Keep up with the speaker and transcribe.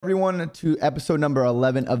Everyone, to episode number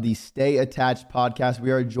 11 of the Stay Attached podcast. We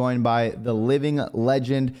are joined by the living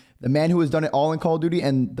legend, the man who has done it all in Call of Duty,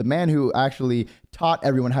 and the man who actually taught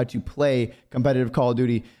everyone how to play competitive Call of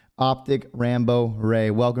Duty, OpTic Rambo Ray.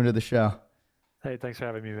 Welcome to the show. Hey, thanks for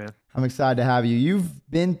having me, man. I'm excited to have you. You've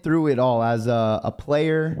been through it all as a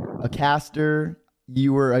player, a caster.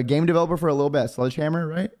 You were a game developer for a little bit at Sledgehammer,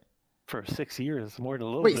 right? For 6 years, more than a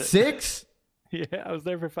little Wait, bit. 6? Yeah, I was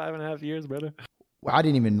there for 5.5 years, brother. Well, I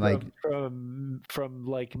didn't even like from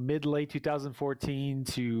like mid-late 2014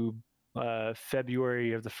 to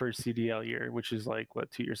February of the first CDL year, which is like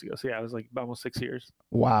 2 years ago. So yeah, I was like almost 6 years.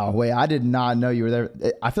 Wow. Wait, I did not know you were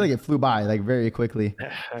there. I feel like it flew by like very quickly.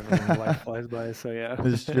 Everyone's life flies by, so yeah.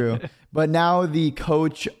 It's true. But now the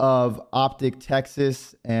coach of OpTic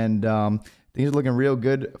Texas, and things are looking real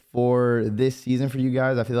good for this season for you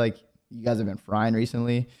guys. I feel like you guys have been frying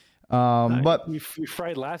recently. But we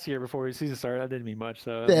fried last year before the season started. That didn't mean much,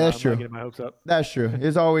 so yeah, that's true. I'm not getting my hopes up. That's true.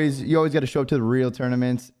 You always got to show up to the real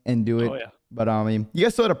tournaments and do it. Oh yeah. But I mean, you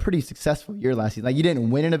guys still had a pretty successful year last season. Like, you didn't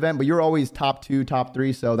win an event, but you're always top 2, top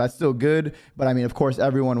 3, so that's still good. But I mean, of course,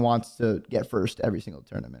 everyone wants to get first every single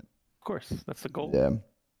tournament. Of course, that's the goal. Yeah.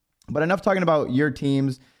 But enough talking about your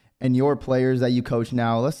teams and your players that you coach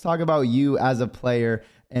now. Let's talk about you as a player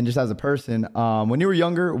and just as a person. When you were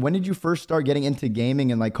younger, when did you first start getting into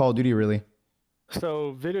gaming and like Call of Duty, really?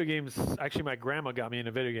 So video games, actually my grandma got me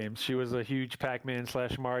into video games. She was a huge Pac-Man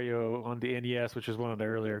 / Mario on the NES, which was one of the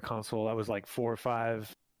earlier console. I was like 4 or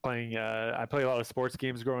 5 playing. I played a lot of sports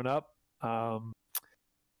games growing up.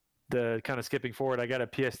 The kind of skipping forward, I got a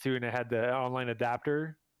PS2 and it had the online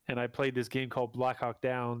adapter, and I played this game called Black Hawk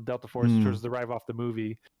Down, Delta Force, which was the rival off the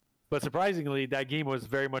movie. But surprisingly, that game was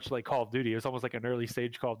very much like Call of Duty. It was almost like an early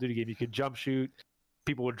stage Call of Duty game. You could jump shoot.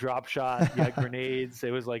 People would drop shot, you had grenades.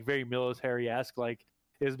 It was like very military-esque. Like,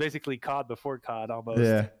 it was basically CoD before CoD almost.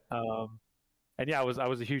 Yeah. And yeah, I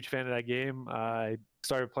was a huge fan of that game. I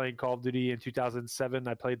started playing Call of Duty in 2007.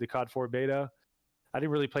 I played the CoD 4 beta. I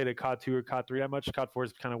didn't really play the CoD 2 or CoD 3 that much. CoD 4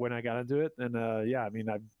 is kind of when I got into it. And yeah, I mean,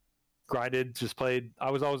 I grinded, just played.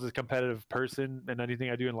 I was always a competitive person in anything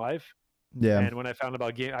I do in life. Yeah. And when I found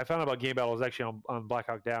about game battles actually on Black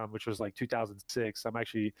Hawk Down, which was like 2006.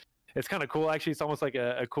 It's kind of cool, actually. It's almost like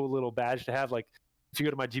a cool little badge to have. Like, if you go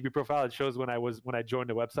to my GB profile, it shows when I joined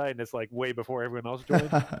the website, and it's like way before everyone else joined.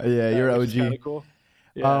 Yeah, you're OG. Kind of cool.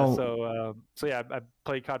 Yeah. So yeah, I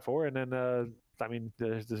played CoD 4, and then I mean,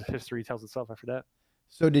 the history tells itself after that.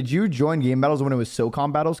 So did you join game battles when it was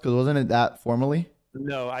SOCOM battles? Because wasn't it that formally?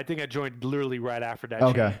 No, I think I joined literally right after that.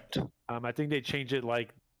 Okay. I think they changed it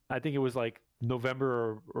I think it was like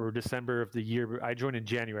November or December of the year. I joined in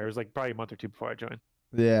January. It was like probably a month or two before I joined.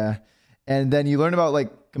 Yeah. And then you learned about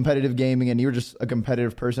like competitive gaming, and you were just a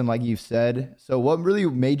competitive person, like you've said. So what really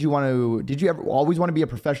made you did you ever always want to be a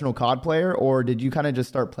professional COD player, or did you kind of just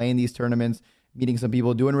start playing these tournaments, meeting some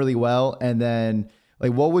people, doing really well? And then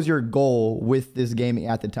like, what was your goal with this gaming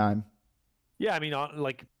at the time? Yeah. I mean,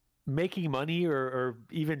 like making money or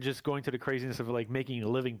even just going to the craziness of like making a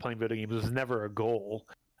living playing video games was never a goal.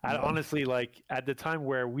 I honestly, like, at the time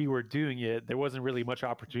where we were doing it, there wasn't really much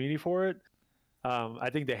opportunity for it. I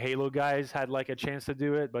think the Halo guys had like a chance to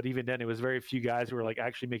do it, but even then it was very few guys who were like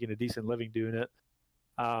actually making a decent living doing it.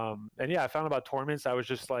 And yeah, I found about tournaments. I was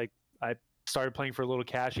just like, I started playing for a little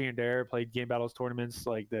cash here and there, played game battles tournaments,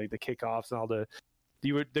 like the kickoffs and all the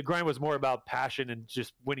grind was more about passion and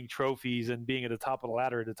just winning trophies and being at the top of the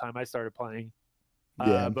ladder at the time I started playing.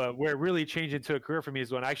 But where it really changed into a career for me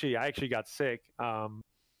is when I actually got sick.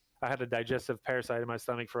 I had a digestive parasite in my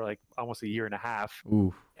stomach for like almost a year and a half.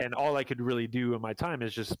 Ooh. And all I could really do in my time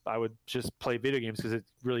is I would just play video games because it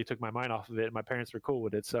really took my mind off of it. And my parents were cool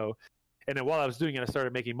with it. So, and then while I was doing it, I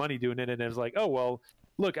started making money doing it. And it was like, oh, well,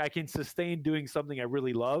 look, I can sustain doing something I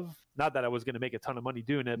really love. Not that I was going to make a ton of money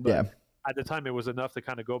doing it, but at the time it was enough to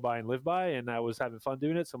kind of go by and live by. And I was having fun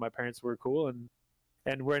doing it. So my parents were cool.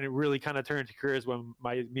 And when it really kind of turned to careers when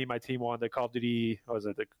me and my team won the Call of Duty,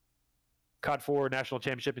 the CoD 4 National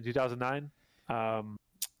Championship in 2009.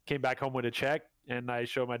 Came back home with a check, and I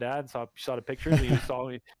showed my dad and saw the pictures. And he saw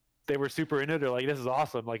me. They were super into it. They're like, "This is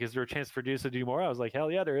awesome! Like, is there a chance for us to do more?" I was like, "Hell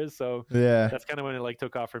yeah, there is!" So yeah, that's kind of when it like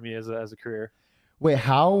took off for me as a career. Wait,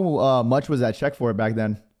 how much was that check for back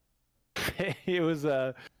then? It was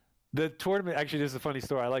the tournament. Actually, this is a funny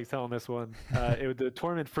story. I like telling this one. The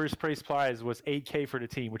tournament first prize was $8K for the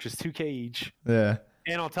team, which is $2K each. Yeah.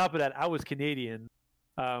 And on top of that, I was Canadian.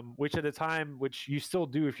 Which at the time, which you still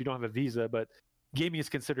do if you don't have a visa, but gaming is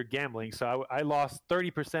considered gambling. So I lost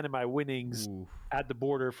 30% of my winnings at the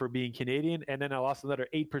border for being Canadian, and then I lost another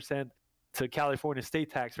 8% to California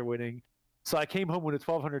state tax for winning. So I came home with a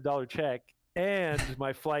 $1,200 check, and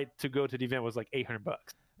my flight to go to the event was like $800.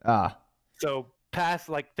 Ah, So past,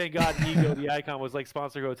 like, thank God Ego the Icon was like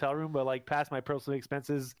sponsored hotel room, but like past my personal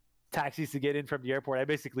expenses, taxis to get in from the airport, I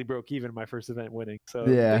basically broke even my first event winning. So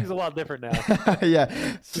yeah. things are a lot different now. Yeah,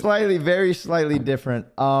 very slightly different.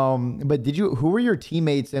 But who were your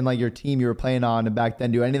teammates and like your team you were playing on back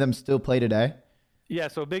then? Do any of them still play today? Yeah,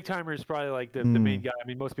 so Big Timer is probably like the main guy. I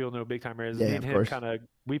mean, most people know Big Timer is. Yeah, Me and of him course. kind of,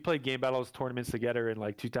 we played game battles tournaments together in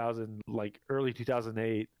like 2000, like early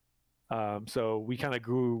 2008. So we kind of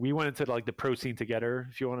grew. We went into like the pro scene together,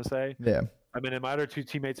 if you want to say. Yeah. I mean, and my other two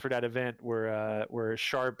teammates for that event were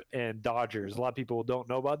Sharp and Dodgers. A lot of people don't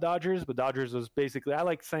know about Dodgers, but Dodgers was basically, I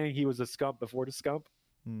like saying he was a scump before the scump.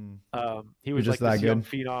 He was just like this that young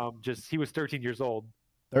good. phenom. He was 13 years old.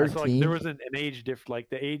 13. So like there wasn't an age diff, like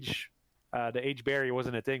the age barrier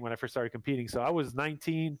wasn't a thing when I first started competing. So I was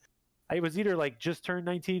 19. I was either like just turned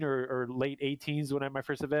 19 or late 18s when I had my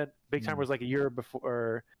first event. Big Time was like a year before,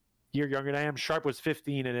 or year younger than I am. Sharp was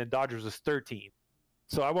 15, and then Dodgers was 13.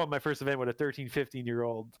 So I won my first event with a 13,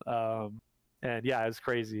 15-year-old. And yeah, it was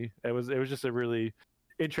crazy. It was just a really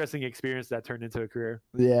interesting experience that turned into a career.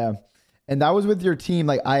 Yeah. And that was with your team,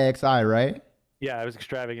 like IXI, right? Yeah, it was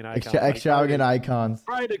Extravagant Icons. Extravagant Icons.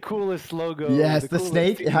 Probably the coolest logo. Yes, the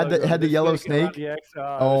snake. It had the yellow snake.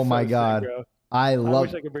 Oh my God. I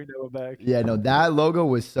wish I could bring that one back. Yeah, no, that logo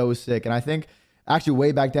was so sick. And I think actually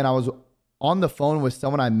way back then I was on the phone with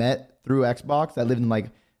someone I met through Xbox that lived in like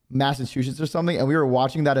Massachusetts or something. And we were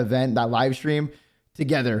watching that event, that live stream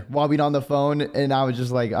together while we'd on the phone. And I was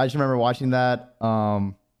just like, I just remember watching that.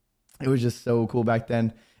 It was just so cool back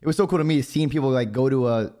then. It was so cool to me seeing people like go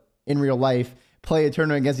to in real life, play a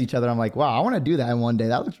tournament against each other. I'm like, wow, I want to do that one day.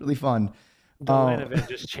 That looks really fun. The LAN event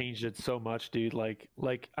just changed it so much, dude. Like,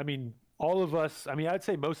 I mean, all of us, I mean, I'd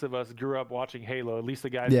say most of us grew up watching Halo, at least the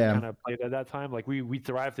guys who kind of played at that time. Like we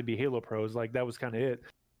thrived to be Halo pros. Like that was kind of it.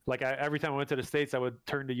 Like every time I went to the States, I would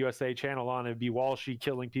turn the USA channel on and it'd be Walshy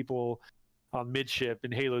killing people on midship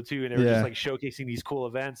in Halo 2. And they were just like showcasing these cool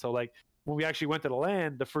events. So like when we actually went to the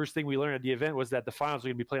LAN, the first thing we learned at the event was that the finals were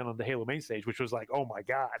going to be playing on the Halo main stage, which was like, oh my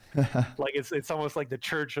God. Like it's almost like the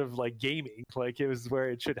church of like gaming. Like it was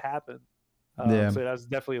where it should happen. So that was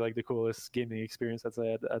definitely like the coolest gaming experience I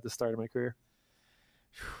had at the start of my career.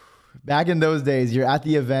 Back in those days, you're at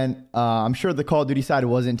the event. I'm sure the Call of Duty side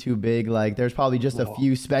wasn't too big. Like there's probably just a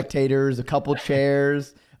few spectators, a couple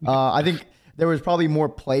chairs. I think there was probably more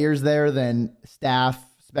players there than staff,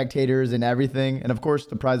 spectators, and everything. And of course,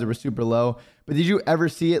 the prizes were super low. But did you ever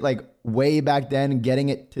see it like way back then getting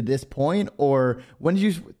it to this point? Or when did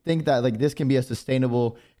you think that like this can be a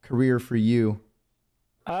sustainable career for you?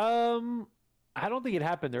 I don't think it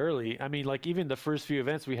happened early. I mean, like even the first few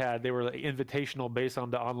events we had, they were like invitational based on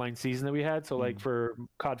the online season that we had. So like for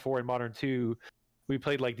COD 4 and Modern 2, we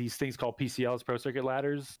played like these things called PCLs, Pro Circuit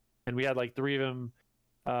Ladders, and we had like 3 of them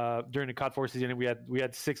during the COD 4 season, and we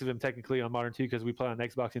had 6 of them technically on Modern 2 because we played on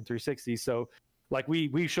Xbox and 360. So like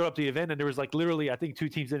we showed up to the event and there was like literally I think 2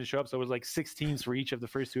 teams didn't show up, so it was like 6 teams for each of the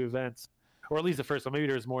first 2 events, or at least the first one. Maybe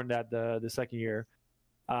there was more than that the second year.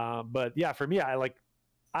 But yeah, for me,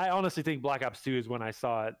 I honestly think Black Ops 2 is when I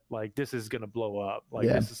saw it, like, this is going to blow up. Like,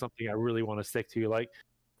 this is something I really want to stick to. Like,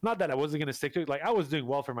 not that I wasn't going to stick to it. Like, I was doing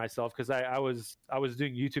well for myself because I was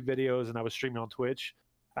doing YouTube videos and I was streaming on Twitch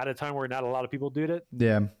at a time where not a lot of people did it.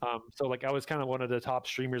 Yeah. So, like, I was kind of one of the top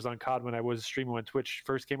streamers on COD when I was streaming when Twitch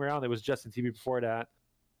first came around. It was Justin TV before that.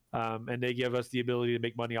 And they gave us the ability to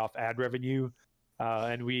make money off ad revenue.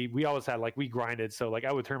 And we always had, like, we grinded. So, like,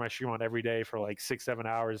 I would turn my stream on every day for, like, 6-7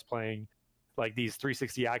 hours playing like these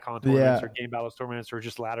 360 icon tournaments or game battles tournaments or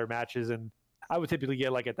just ladder matches, and I would typically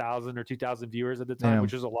get like 1,000 or 2,000 viewers at the time,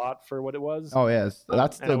 which was a lot for what it was. Oh yes,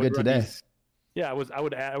 that's still good today. I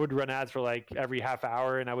would run ads for like every half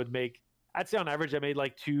hour, and I'd say on average I made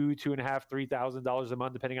like $2,500, $3,000 a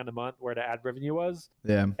month depending on the month where the ad revenue was.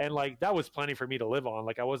 And like that was plenty for me to live on.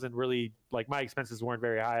 Like I wasn't really, like, my expenses weren't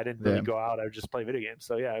very high. I didn't really go out. I would just play video games.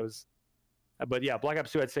 So yeah, it was. But yeah, Black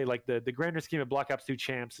Ops 2, I'd say like the grander scheme of Black Ops 2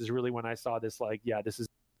 champs is really when I saw this, like, yeah, this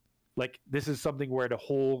is something where the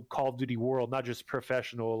whole Call of Duty world, not just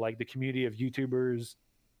professional, like the community of YouTubers,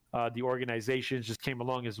 the organizations just came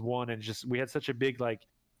along as one, and just we had such a big like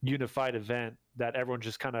unified event that everyone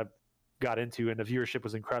just kind of got into, and the viewership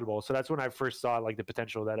was incredible. So that's when I first saw like the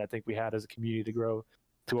potential that I think we had as a community to grow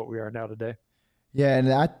to what we are now today. Yeah, and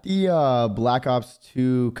at the Black Ops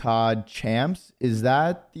 2 COD Champs, is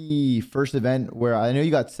that the first event where I know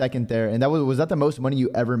you got second there, and was that the most money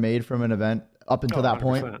you ever made from an event up until that 100%.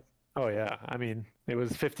 Point? Oh yeah, I mean it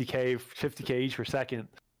was 50K each for second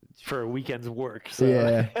for a weekend's work. So.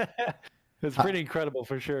 Yeah. It's pretty incredible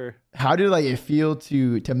for sure. How did like it feel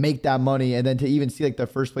to make that money and then to even see like the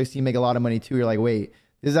first place team make a lot of money too? You're like, wait,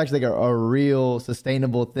 this is actually like a real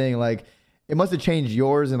sustainable thing. Like it must have changed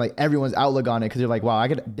yours and like everyone's outlook on it because you're like, wow, I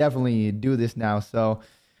could definitely do this now. So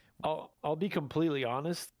I'll be completely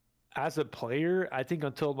honest. As a player, I think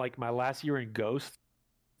until like my last year in Ghost,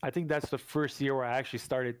 I think that's the first year where I actually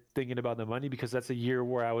started thinking about the money because that's a year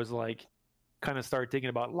where I was like kind of started thinking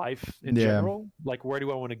about life in general. Like, where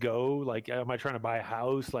do I want to go? Like, am I trying to buy a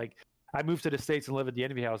house? Like, I moved to the States and lived at the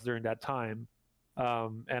enemy house during that time.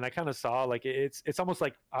 And I kind of saw like it's almost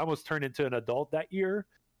like I almost turned into an adult that year.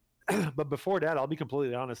 But before that, I'll be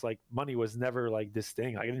completely honest, like money was never like this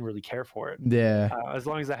thing. I didn't really care for it. Yeah. As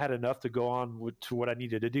long as I had enough to go on to what I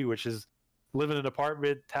needed to do, which is live in an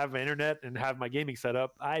apartment, have internet, and have my gaming set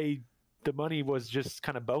up. The money was just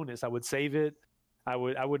kind of bonus. I would save it. I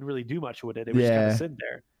wouldn't really do much with it. It was just kind of sit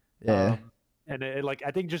there. Yeah. And like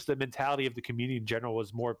I think just the mentality of the community in general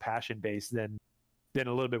was more passion based than a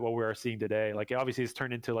little bit what we are seeing today. Like obviously it's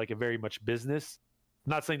turned into like a very much business.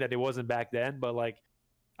 I'm not saying that it wasn't back then, but like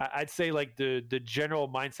I'd say like the general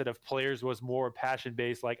mindset of players was more passion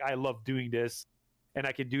based. Like I love doing this, and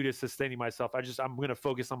I can do this sustaining myself. I'm gonna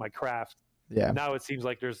focus on my craft. Yeah. Now it seems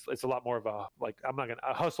like it's a lot more of a like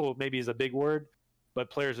a hustle maybe is a big word, but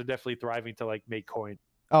players are definitely thriving to like make coin.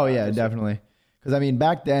 Oh yeah, definitely. Because I mean,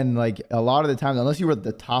 back then, like a lot of the times, unless you were at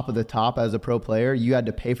the top of the top as a pro player, you had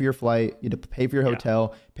to pay for your flight, you had to pay for your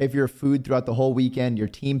hotel, pay for your food throughout the whole weekend, your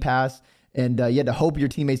team pass, and you had to hope your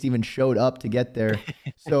teammates even showed up to get there.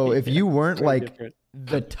 So if you weren't like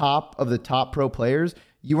the top of the top pro players,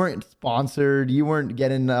 you weren't sponsored, you weren't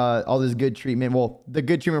getting all this good treatment. Well, the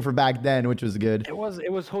good treatment for back then, which was good. It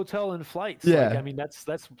was hotel and flights. Yeah. Like, I mean, that's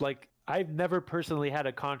like I've never personally had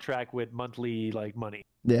a contract with monthly like money.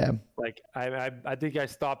 Yeah. Like I think I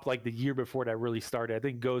stopped like the year before that really started. I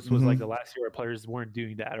think Ghost was like the last year where players weren't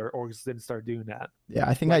doing that or orgs didn't start doing that. Yeah,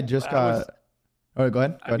 I think like, I just got. All right, go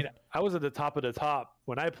ahead. I mean, I was at the top of the top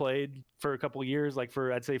when I played for a couple of years, like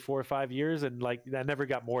for I'd say 4 or 5 years, and like I never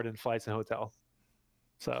got more than flights and hotel.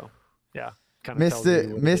 So yeah, kind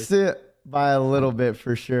of missed it by a little bit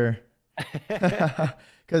for sure.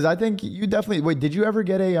 Because I think you definitely wait. Did you ever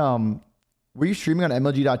get a Were you streaming on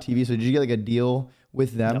MLG.TV? So did you get like a deal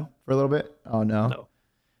with them for a little bit? Oh no.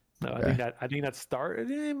 Okay. I think that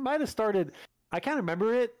started. It might have started. I can't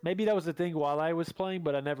remember it. Maybe that was the thing while I was playing,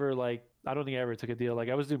 but I don't think I ever took a deal. Like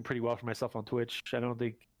I was doing pretty well for myself on Twitch. At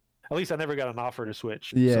least I never got an offer to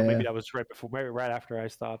switch. Yeah. So maybe that was right after I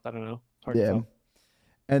stopped. I don't know. Hard to tell.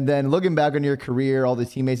 And then looking back on your career, all the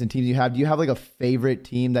teammates and teams you have, do you have like a favorite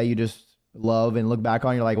team that you just love and look back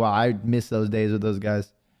on? You're like, wow, I miss those days with those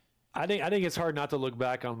guys. I think it's hard not to look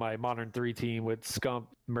back on my Modern 3 team with Scump,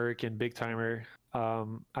 Merc, and Big Timer.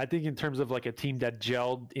 I think in terms of like a team that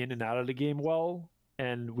gelled in and out of the game well,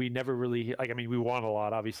 and we never really we won a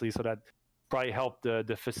lot obviously, so that probably helped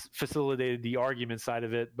facilitated the argument side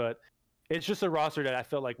of it. But it's just a roster that I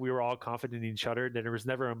felt like we were all confident in each other. That there was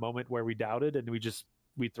never a moment where we doubted, and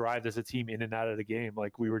we thrived as a team in and out of the game.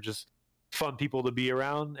 Like we were just fun people to be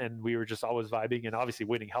around, and we were just always vibing, and obviously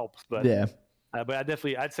winning helps. But but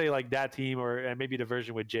I'd say like that team or maybe the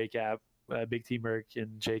version with JCap, Big Team Merc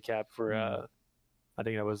and JCap for I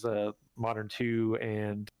think that was Modern 2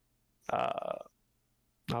 and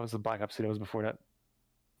that was the Black Ops 2 that was before that.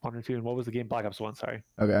 Modern 2 and what was the game? Black Ops 1, sorry.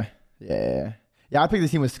 Okay. Yeah, I picked the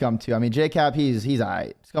team with Scum too. I mean, JCap, he's all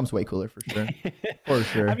right. Scum's way cooler for sure. For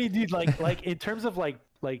sure. I mean, dude, like in terms of like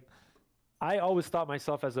I always thought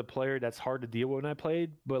myself as a player that's hard to deal with when I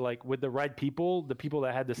played, but like with the right people, the people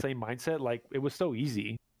that had the same mindset, like it was so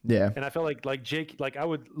easy. Yeah. And I felt like Jake, like I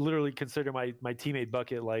would literally consider my teammate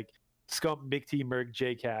bucket like Scump, Big T, Merc,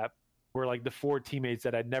 JCap were like the 4 teammates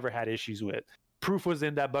that I'd never had issues with. Proof was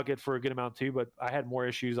in that bucket for a good amount too, but I had more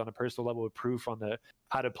issues on a personal level with Proof on the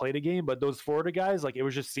how to play the game. But those 4 other guys, like it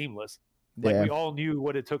was just seamless. Like we all knew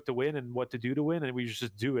what it took to win and what to do to win, and we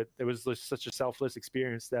just do it. It was just such a selfless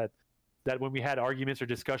experience that when we had arguments or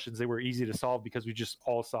discussions, they were easy to solve because we just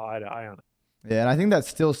all saw eye to eye on it. Yeah, and I think that's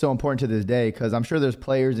still so important to this day because I'm sure there's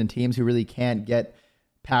players and teams who really can't get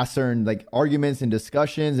past certain like arguments and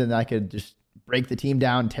discussions, and that could just break the team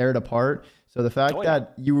down, tear it apart. So the fact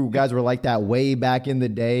that you guys were like that way back in the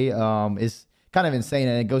day is kind of insane,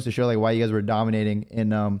 and it goes to show like why you guys were dominating in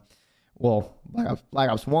Black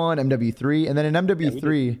Ops 1, MW3, and then in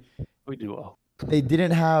MW3 we do well. They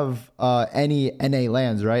didn't have any NA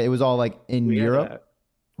lands, right? It was all like in Europe.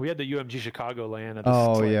 We had the UMG Chicago land.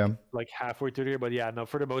 Like halfway through here, but yeah, no.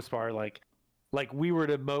 For the most part, like we were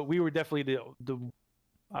definitely the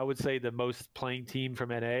I would say the most playing team from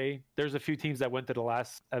NA. There's a few teams that went to the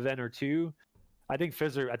last event or two. I think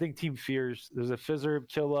Fizzer. I think Team Fears. There's a Fizzer,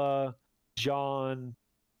 Killa, John.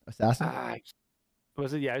 Assassin.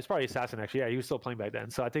 Was it? Yeah, it was probably Assassin actually. Yeah, he was still playing back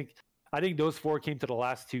then. So I think those 4 came to the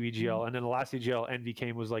last 2 EGL, and then the last EGL Envy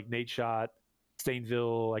came was like Nate Shot,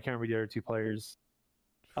 Stainville. I can't remember the other 2 players.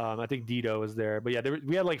 I think Dito was there, but yeah,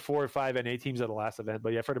 we had like 4 or 5 NA teams at the last event.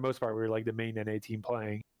 But yeah, for the most part, we were like the main NA team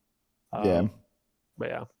playing. Yeah. But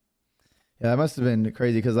yeah. Yeah, that must have been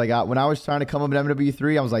crazy because like when I was trying to come up in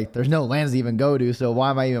MW3, I was like, "There's no lands to even go to, so why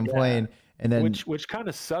am I even playing?" And then which kind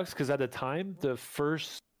of sucks because at the time, the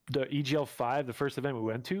EGL 5, the first event we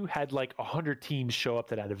went to, had like 100 teams show up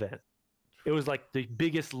to that event. It was like the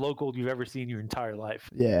biggest local you've ever seen in your entire life.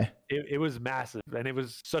 Yeah, it was massive, and it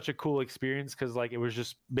was such a cool experience because like it was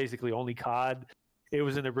just basically only COD. It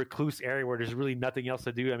was in a recluse area where there's really nothing else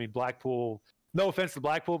to do. I mean, Blackpool. No offense to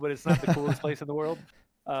Blackpool, but it's not the coolest place in the world.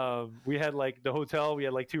 We had like the hotel, we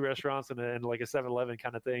had like 2 restaurants and like a 7-Eleven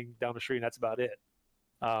kind of thing down the street, and that's about it.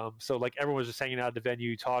 So like everyone was just hanging out at the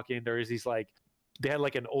venue talking. There was these like they had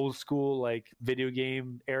like an old school like video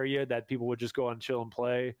game area that people would just go on, chill and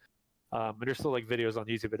play. And there's still like videos on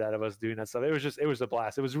YouTube of us doing that stuff. It was a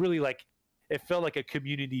blast. It was really like it felt like a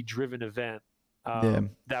community driven event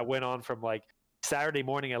that went on from like Saturday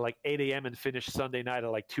morning at like 8 a.m. and finished Sunday night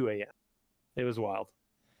at like 2 a.m. It was wild.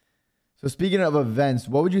 So speaking of events,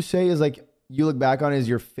 what would you say is like you look back on as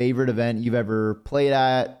your favorite event you've ever played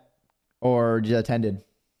at or just attended?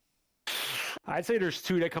 I'd say there's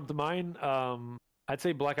 2 that come to mind. I'd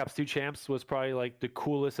say Black Ops 2 Champs was probably like the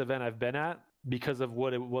coolest event I've been at because of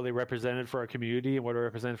what they represented for our community and what it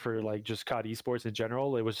represented for like just COD esports in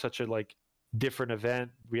general. It was such a like different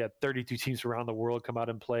event. We had 32 teams around the world come out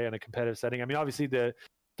and play in a competitive setting. I mean, obviously the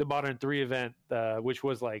Modern 3 event, which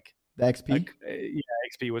was like the XP.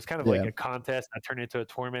 XP was kind of like a contest that turned into a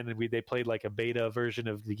tournament, and they played like a beta version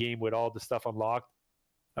of the game with all the stuff unlocked.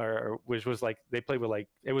 Or which was like they played with like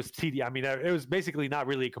it was TD. I mean, it was basically not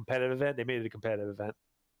really a competitive event. They made it a competitive event.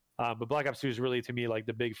 But Black Ops 2 is really to me like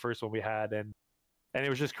the big first one we had, and it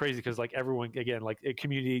was just crazy because like everyone again like a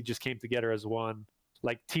community just came together as one.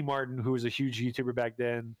 Like T Martin, who was a huge YouTuber back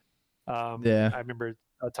then. I remember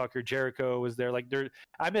Tucker Jericho was there. Like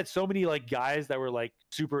I met so many like guys that were like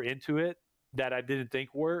super into it that I didn't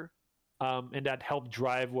think were, and that helped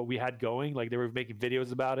drive what we had going. Like they were making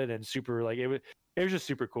videos about it and super like it was just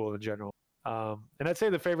super cool in general. And I'd say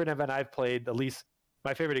the favorite event I've played, at least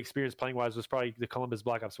my favorite experience playing wise, was probably the Columbus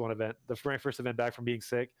Black Ops 1 event. The very first event back from being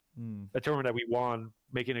sick, a tournament that we won,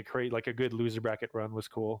 making it like a good loser bracket run was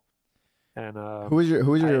cool. And who was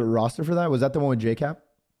your roster for that? Was that the one with JCap?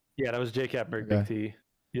 Yeah, that was JCap Merc Big T.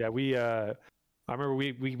 Yeah, I remember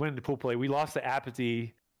we went into pool play. We lost to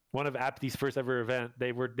Apathy, one of Apathy's first ever event.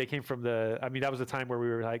 They came from I mean, that was a time where we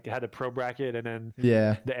were like had a pro bracket, and then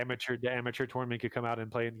the amateur tournament could come out and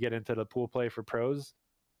play and get into the pool play for pros.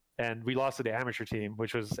 And we lost to the amateur team,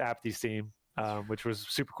 which was Apathy's team, which was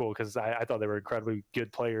super cool because I thought they were incredibly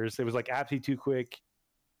good players. It was like Apathy, Too Quick.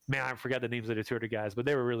 Man, I forgot the names of the 2 other guys, but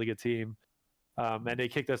they were a really good team. And they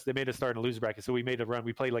made us start in a loser bracket. So we made a run.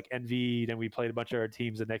 We played like Envy, then we played a bunch of our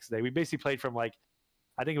teams the next day. We basically played from like,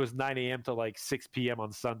 I think it was 9 a.m. to like 6 p.m.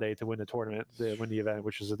 on Sunday to win the tournament, to win the event,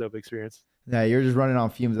 which was a dope experience. Yeah, you're just running on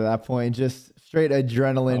fumes at that point. Just straight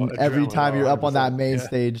adrenaline every time you're up on that main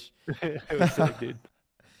stage. It was sick, dude.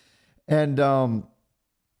 And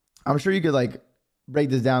I'm sure you could like break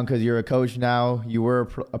this down because you're a coach now. You were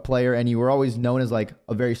a player, and you were always known as like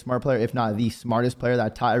a very smart player, if not the smartest player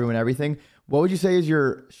that taught everyone everything. What would you say is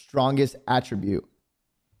your strongest attribute?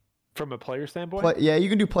 From a player standpoint? You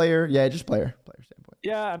can do player. Yeah, just player standpoint.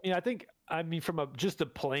 Yeah, I mean, from just the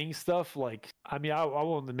playing stuff, like, I mean, I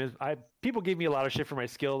won't admit, people gave me a lot of shit for my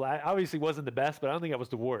skill. I obviously wasn't the best, but I don't think I was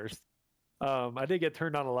the worst. I did get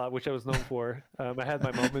turned on a lot, which I was known for. I had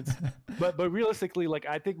my moments, but realistically, like,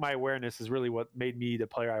 I think my awareness is really what made me the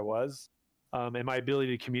player I was, and my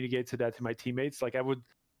ability to communicate to my teammates. Like,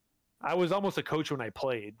 I was almost a coach when I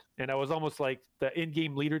played, and I was almost like the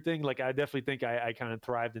in-game leader thing. Like, I definitely think I kind of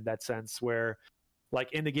thrived in that sense where,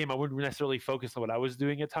 like, in the game, I wouldn't necessarily focus on what I was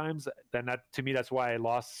doing at times. Then to me, that's why I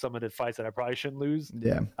lost some of the fights that I probably shouldn't lose.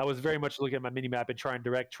 Yeah. I was very much looking at my mini map and trying to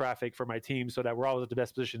direct traffic for my team so that we're always in the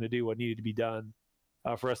best position to do what needed to be done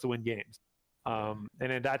for us to win games. And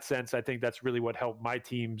in that sense, I think that's really what helped my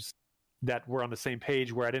teams that were on the same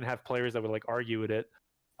page, where I didn't have players that would like argue with it.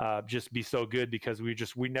 Just be so good because we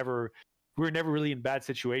were never really in bad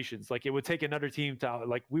situations. Like, it would take another team to,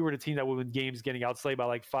 like, we were the team that would win games getting outslayed by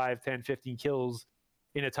like 5, 10, 15 kills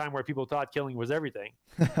in a time where people thought killing was everything.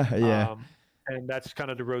 Yeah. And that's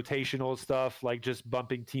kind of the rotational stuff, like just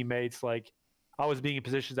bumping teammates. Like, I was being in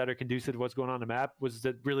positions that are conducive to what's going on the map was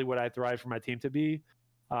really what I thrived for my team to be.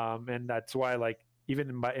 And that's why like even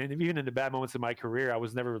in the bad moments of my career, I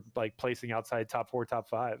was never like placing outside top 4, top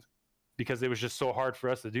 5, because it was just so hard for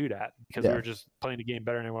us to do that because we were just playing the game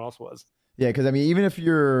better than anyone else was. Yeah, because I mean, even if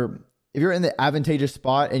you're in the advantageous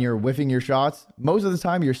spot and you're whiffing your shots, most of the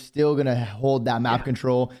time you're still gonna hold that map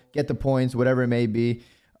control, get the points, whatever it may be.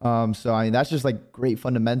 So I mean, that's just like great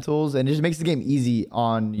fundamentals, and it just makes the game easy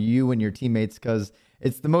on you and your teammates, because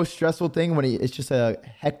it's the most stressful thing when it's just a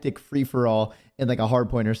hectic free for all in like a hard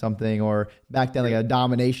point or something, or back then like a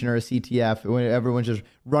domination or a CTF when everyone's just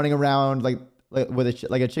running around like with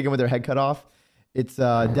a chicken with their head cut off. It's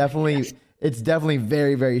definitely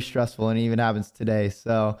very, very stressful, and it even happens today.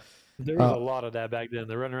 So there was a lot of that back then.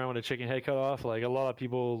 They're running around with a chicken head cut off. Like a lot of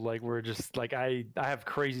people like were just like, I have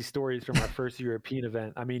crazy stories from our first European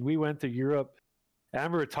event. I mean, we went to Europe. I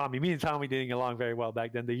remember Tommy. Me and Tommy didn't get along very well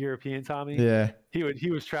back then. The European Tommy. Yeah. He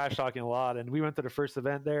was trash talking a lot, and we went to the first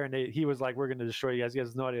event there, and he was like, "We're going to destroy you guys. You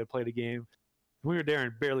guys have no idea how to play the game." We were there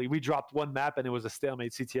and we dropped one map, and it was a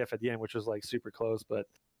stalemate CTF at the end, which was like super close, but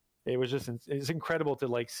it was just it's incredible to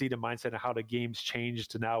like see the mindset of how the game's changed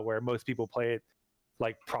to now, where most people play it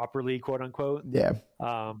like properly, quote unquote. Yeah.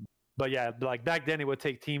 But yeah, like back then it would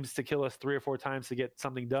take teams to kill us 3 or 4 times to get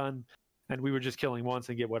something done, and we were just killing once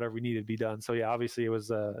and get whatever we needed to be done. So yeah, obviously it was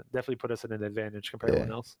definitely put us in an advantage compared to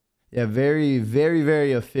anyone else. Yeah, very, very,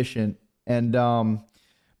 very efficient. And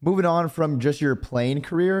moving on from just your playing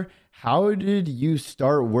career, how did you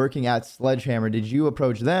start working at Sledgehammer? Did you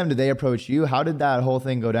approach them? Did they approach you? How did that whole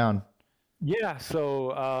thing go down? Yeah,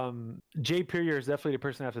 so Jay Perrier is definitely the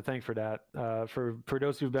person I have to thank for that. For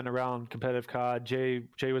those who've been around competitive COD, Jay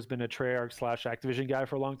has been a Treyarch / Activision guy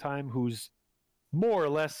for a long time, who's more or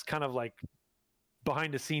less kind of like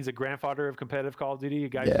behind the scenes a grandfather of competitive Call of Duty, a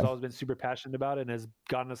guy who's always been super passionate about it and has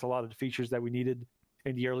gotten us a lot of the features that we needed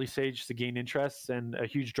in the early stage to gain interest, and a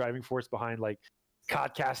huge driving force behind like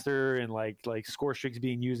Codcaster and like score streaks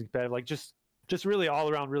being used in competitive, like just really all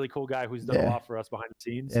around really cool guy who's done a lot for us behind the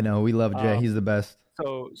scenes. You know, we love Jay. He's the best.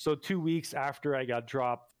 So 2 weeks after I got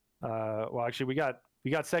dropped, well, actually we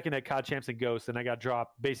got second at COD Champs and Ghosts, and I got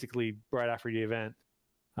dropped basically right after the event.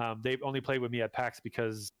 They only played with me at PAX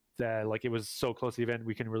because like it was so close to the event,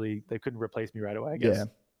 they couldn't replace me right away, I guess.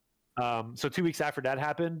 So 2 weeks after that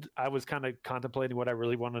happened, I was kind of contemplating what I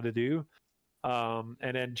really wanted to do.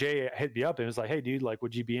 And then Jay hit me up and was like, "Hey dude, like,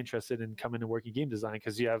 would you be interested in coming and working game design?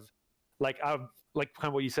 Because you have like kind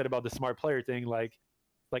of what you said about the smart player thing. Like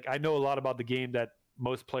I know a lot about the game that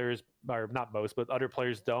most players, or not most, but other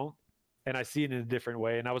players don't. And I see it in a different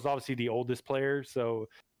way. And I was obviously the oldest player, so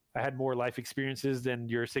I had more life experiences than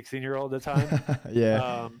your 16-year-old at the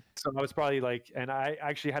time. So I was probably like, and I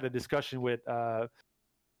actually had a discussion with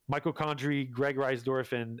Michael Condrey, Greg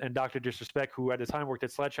Reisdorf, and Dr. Disrespect, who at the time worked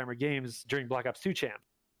at Sledgehammer Games during Black Ops 2 Champ.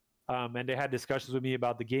 And they had discussions with me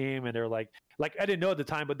about the game, and they're like I didn't know at the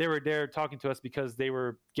time, but they were there talking to us because they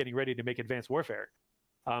were getting ready to make Advanced Warfare.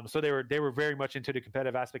 So they were very much into the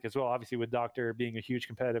competitive aspect as well. Obviously, with Doctor being a huge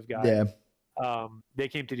competitive guy, they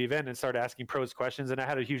came to the event and started asking pros questions, and I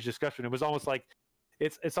had a huge discussion. It was almost like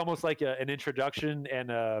it's almost like an introduction and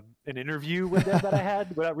an interview with them that I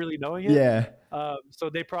had without really knowing it. So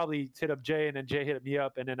they probably hit up Jay, and then Jay hit me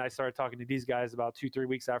up, and then I started talking to these guys about 2-3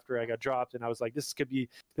 weeks after I got dropped, and I was like, this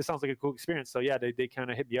sounds like a cool experience. So yeah, they kind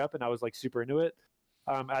of hit me up, and I was like super into it.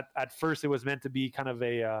 At first, it was meant to be kind of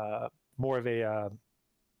a more of a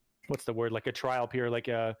what's the word, like a trial period,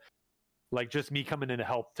 like just me coming in to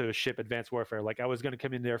help to ship Advanced Warfare. Like I was going to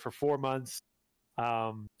come in there for 4 months.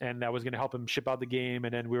 And I was going to help him ship out the game,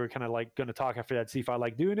 and then we were kind of like going to talk after that, see if I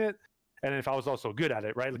like doing it, and if I was also good at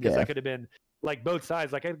it, right? Because I could have been like both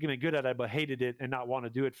sides. Like I could have been good at it, but hated it and not want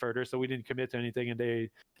to do it further. So we didn't commit to anything, and there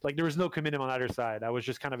was no commitment on either side. I was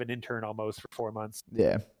just kind of an intern almost for 4 months.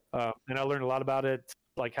 And I learned a lot about it.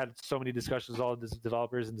 Like had so many discussions with all the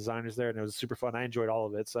developers and designers there, and it was super fun. I enjoyed all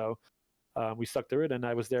of it. So we stuck through it, and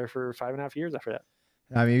I was there for 5.5 years after that.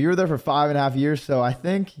 I mean, you were there for 5.5 years, so I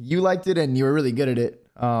think you liked it and you were really good at it.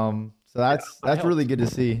 So that's really good to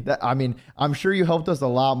see. That, I mean, I'm sure you helped us a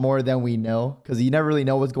lot more than we know, because you never really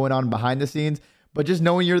know what's going on behind the scenes. But just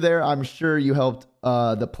knowing you're there, I'm sure you helped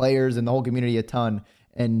the players and the whole community a ton.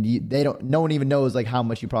 And no one even knows like how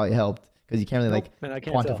much you probably helped, because you can't really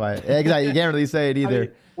quantify it. Exactly, you can't really say it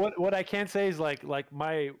either. I mean, what I can say is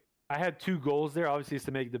I had 2 goals there. Obviously, is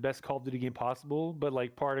to make the best Call of Duty game possible. But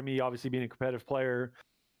like part of me, obviously being a competitive player,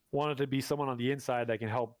 wanted to be someone on the inside that can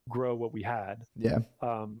help grow what we had.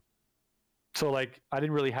 So like I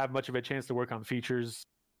didn't really have much of a chance to work on features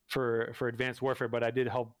for Advanced Warfare, but I did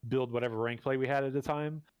help build whatever rank play we had at the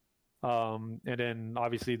time. And then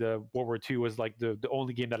obviously the World War II was like the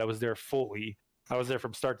only game that I was there fully. I was there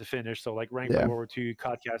from start to finish. So like Rank Yeah. World War II,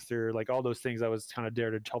 Codcaster, like all those things I was kind of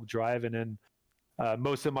there to help drive. And then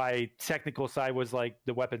most of my technical side was like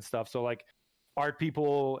the weapon stuff. So like art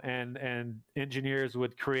people and engineers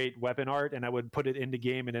would create weapon art, and I would put it in the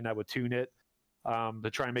game, and then I would tune it to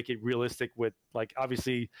try and make it realistic. With like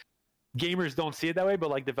obviously gamers don't see it that way, but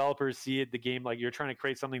like developers see it. The game, like you're trying to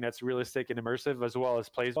create something that's realistic and immersive as well as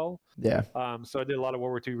plays well. Yeah. So I did a lot of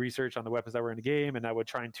World War II research on the weapons that were in the game, and I would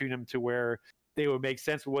try and tune them to where they would make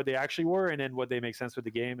sense with what they actually were, and then what they make sense with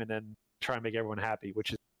the game, and then try and make everyone happy,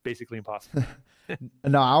 which is basically impossible.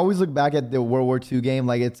 No, I always look back at the World War II game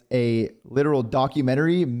like it's a literal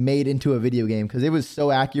documentary made into a video game because it was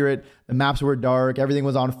so accurate. The maps were dark, everything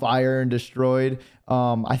was on fire and destroyed.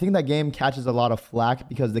 I think that game catches a lot of flack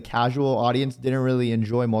because the casual audience didn't really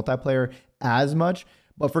enjoy multiplayer as much.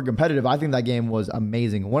 But for competitive, I think that game was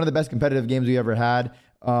amazing. One of the best competitive games we ever had.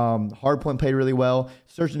 Hardpoint played really well.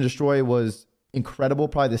 Search and Destroy was incredible.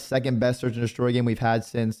 Probably the second best Search and Destroy game we've had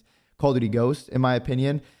since Call of Duty Ghost, in my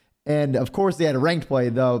opinion. And of course, they had ranked play,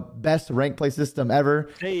 the best ranked play system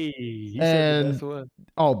ever. Hey, you said the best one.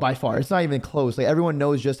 Oh, by far, it's not even close. Like everyone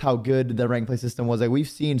knows just how good the ranked play system was. Like we've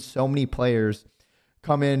seen so many players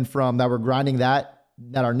come in from that were grinding that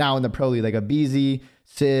are now in the pro league, like a BZ,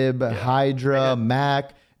 Sib, Hydra,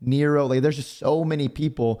 Mac, Nero. Like there's just so many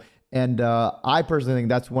people. And I personally think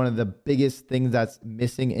that's one of the biggest things that's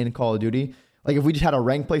missing in Call of Duty. Like if we just had a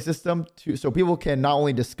rank play system so people can not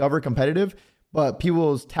only discover competitive, but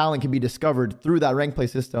people's talent can be discovered through that rank play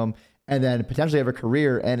system and then potentially have a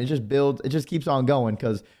career. And it just keeps on going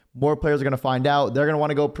because more players are going to find out. They're going to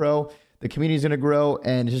want to go pro. The community is going to grow,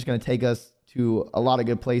 and it's just going to take us to a lot of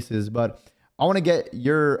good places. But I want to get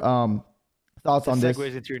your thoughts on this.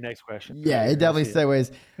 Segues into your next question. Yeah, it definitely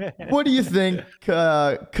segues. What do you think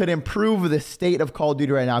could improve the state of Call of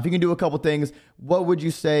Duty right now? If you can do a couple things, what would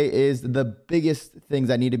you say is the biggest things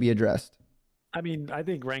that need to be addressed? I mean, I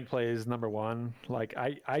think rank play is number one. Like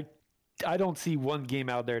I don't see one game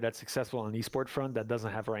out there that's successful on the esport front that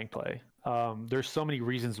doesn't have rank play. There's so many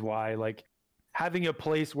reasons why. Like having a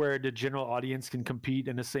place where the general audience can compete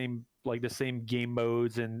in the same game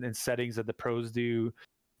modes and settings that the pros do.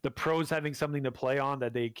 The pros having something to play on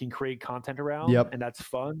that they can create content around, and that's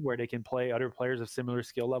fun, where they can play other players of similar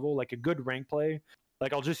skill level, like a good rank play.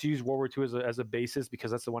 Like I'll just use World War II as a basis because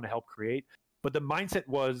that's the one to help create. But the mindset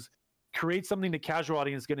was create something the casual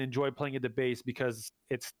audience is going to enjoy playing at the base because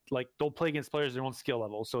it's like they'll play against players their own skill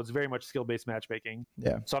level. So it's very much skill-based matchmaking.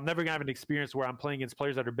 Yeah. So I'm never going to have an experience where I'm playing against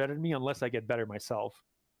players that are better than me unless I get better myself.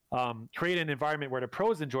 Create an environment where the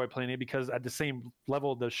pros enjoy playing it because at the same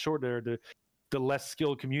level, the less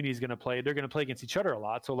skilled community is going to play. They're going to play against each other a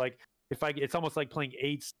lot. So like it's almost like playing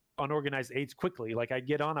unorganized eights quickly. Like I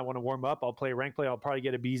get on, I want to warm up, I'll play rank play, I'll probably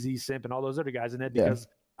get a BZ, Simp, and all those other guys in it because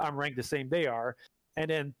I'm ranked the same they are. And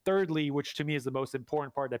then thirdly, which to me is the most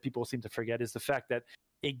important part that people seem to forget, is the fact that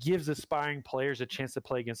it gives aspiring players a chance to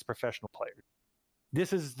play against professional players.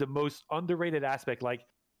 This is the most underrated aspect. Like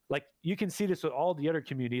you can see this with all the other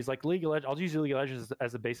communities, like League of Legends. I'll use League of Legends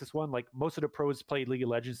as the basis one. Like most of the pros play League of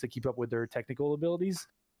Legends to keep up with their technical abilities.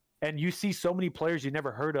 And you see so many players you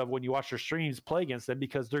never heard of when you watch their streams play against them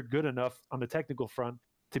because they're good enough on the technical front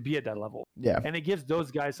to be at that level. Yeah. And it gives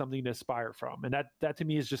those guys something to aspire from. And that to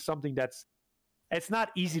me is just something it's not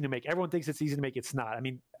easy to make. Everyone thinks it's easy to make. It's not. I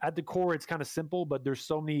mean, at the core, it's kind of simple, but there's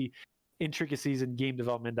so many intricacies in game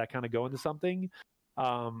development that kind of go into something.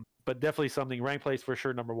 But definitely something. Rank play is for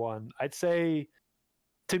sure number one. I'd say,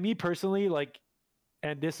 to me personally, like,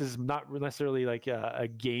 and this is not necessarily like a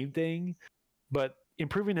game thing, but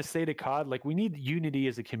improving the state of COD, like we need unity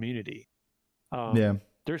as a community.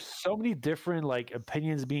 There's so many different like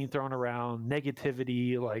opinions being thrown around,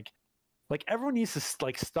 negativity, like everyone needs to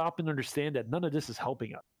like stop and understand that none of this is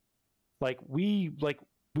helping us. Like we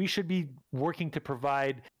should be working to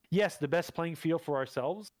provide, yes, the best playing field for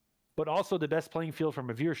ourselves, but also the best playing field from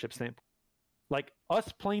a viewership standpoint. Like us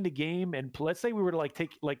playing the game, and let's say we were to like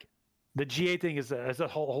take like the GA thing is a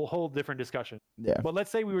whole different discussion. Yeah. But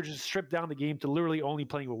let's say we were just stripped down the game to literally only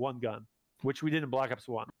playing with one gun, which we did in Black Ops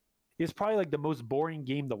 1. It's probably like the most boring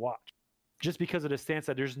game to watch, just because of the stance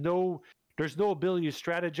that there's no ability to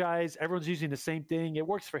strategize. Everyone's using the same thing. It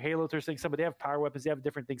works for Halo to saying some, but they have power weapons. They have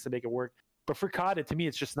different things to make it work. But for COD, to me,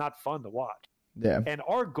 it's just not fun to watch. Yeah. And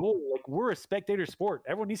our goal, like we're a spectator sport.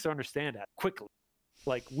 Everyone needs to understand that quickly.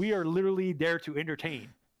 Like we are literally there to entertain.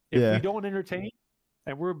 If we don't entertain,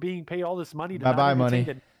 and we're being paid all this money to not buy money,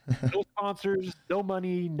 then no sponsors, no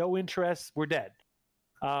money, no interest, we're dead.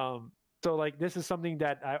 So like this is something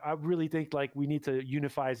that I really think like we need to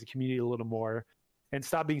unify as a community a little more and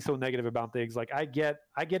stop being so negative about things. Like I get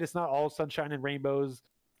it's not all sunshine and rainbows.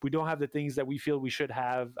 We don't have the things that we feel we should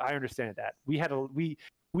have. I understand that.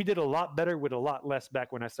 We did a lot better with a lot less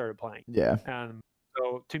back when I started playing. Yeah.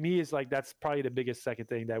 So to me, it's like that's probably the biggest second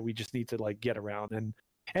thing that we just need to like get around. And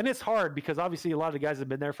it's hard because obviously a lot of the guys have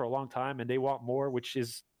been there for a long time and they want more, which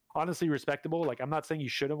is honestly respectable. Like I'm not saying you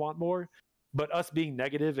shouldn't want more, but us being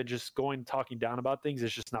negative and just talking down about things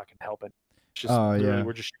is just not going to help it. It's just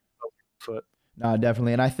we're just foot. No,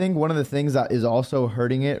 definitely. And I think one of the things that is also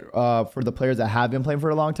hurting it for the players that have been playing for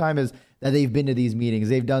a long time is that they've been to these meetings,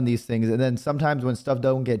 they've done these things. And then sometimes when stuff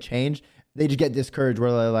don't get changed, they just get discouraged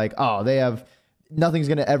where they're like, oh, nothing's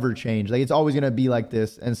going to ever change. Like it's always going to be like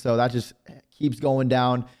this. And so that just keeps going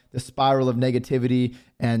down the spiral of negativity.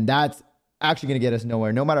 And that's actually going to get us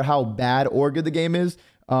nowhere. No matter how bad or good the game is,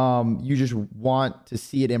 you just want to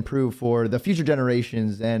see it improve for the future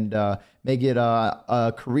generations and make it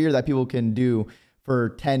a career that people can do for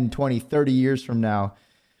 10, 20, 30 years from now.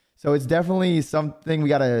 So it's definitely something we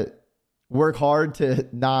got to work hard to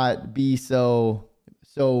not be so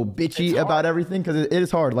bitchy about everything, because it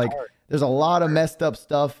is hard. Like there's a lot of messed up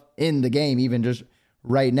stuff in the game, even just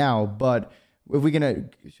right now. But if we're going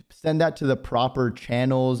to send that to the proper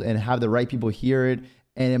channels and have the right people hear it,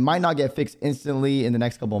 and it might not get fixed instantly in the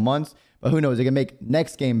next couple of months, but who knows? It can make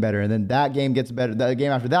next game better, and then that game gets better. The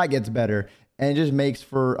game after that gets better, and it just makes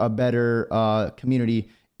for a better community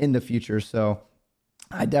in the future. So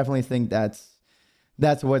I definitely think that's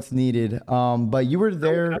what's needed. But you were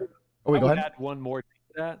there. I would add one more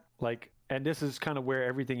thing to that. Like, and this is kind of where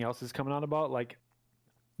everything else is coming out about. Like,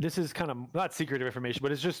 this is kind of not secretive information,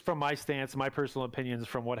 but it's just from my stance, my personal opinions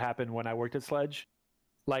from what happened when I worked at Sledge.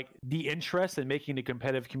 Like the interest in making the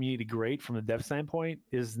competitive community great from the dev standpoint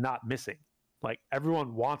is not missing. Like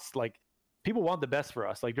everyone wants, like people want the best for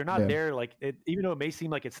us. Like they're not there. Like even though it may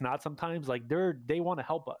seem like it's not sometimes, like they want to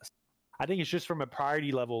help us. I think it's just from a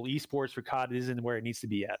priority level, esports for CoD isn't where it needs to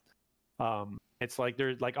be at. It's like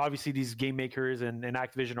there's like obviously these game makers and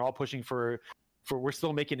Activision are all pushing for we're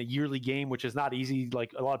still making a yearly game, which is not easy.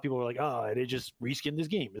 Like a lot of people are like, oh, they just reskin this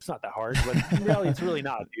game. It's not that hard, but in reality, it's really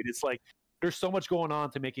not, dude. It's like there's so much going on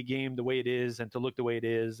to make a game the way it is and to look the way it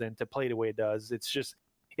is and to play the way it does.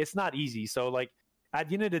 It's not easy. So like at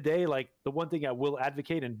the end of the day, like the one thing I will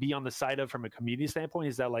advocate and be on the side of from a community standpoint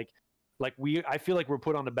is that I feel like we're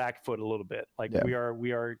put on the back foot a little bit. Like we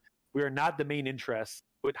are not the main interest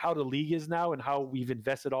with how the league is now and how we've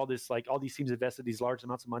invested all this, like all these teams invested these large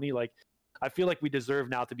amounts of money. Like I feel like we deserve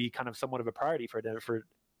now to be kind of somewhat of a priority for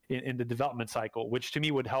in the development cycle, which to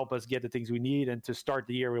me would help us get the things we need and to start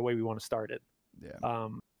the year the way we want to start it. Yeah.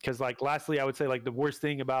 Because like lastly, I would say like the worst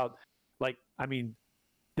thing about this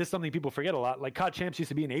is something people forget a lot. Like CoD Champs used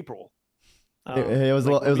to be in April. It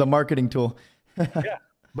was a marketing tool. Yeah,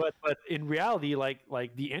 but in reality, like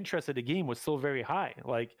the interest of the game was still very high.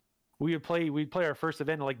 Like we'd play our first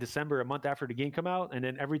event in like December, a month after the game come out, and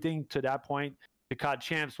then everything to that point, the CoD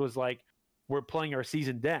Champs was like we're playing our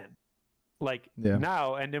season then.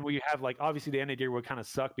 Now, and then we have like obviously the end of the year would kind of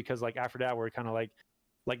suck because like after that we're kind of like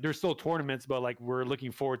there's still tournaments, but like we're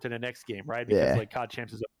looking forward to the next game, right? Because like CoD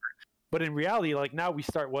Champs is over. But in reality, like now we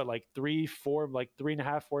start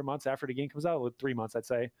 3.5, 4 months after the game comes out, 3 months I'd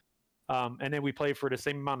say, and then we play for the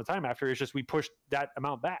same amount of time after. It's just we pushed that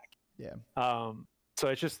amount back. Yeah. So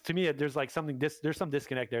it's just to me there's like there's some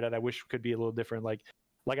disconnect there that I wish could be a little different. Like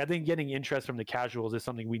I think getting interest from the casuals is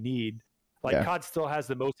something we need. COD still has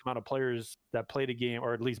the most amount of players that play the game,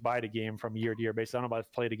 or at least buy the game from year to year basis. I don't know about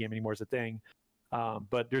if play the game anymore is a thing,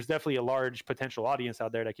 but there's definitely a large potential audience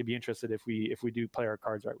out there that could be interested if we do play our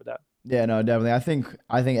cards right with that. Yeah, no, definitely.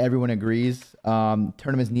 I think everyone agrees.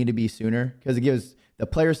 Tournaments need to be sooner because it gives the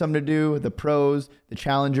players something to do, the pros, the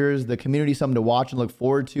challengers, the community something to watch and look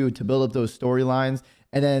forward to build up those storylines,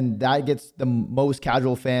 and then that gets the most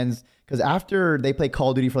casual fans because after they play Call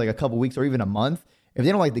of Duty for like a couple weeks or even a month. If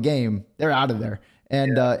they don't like the game, they're out of there.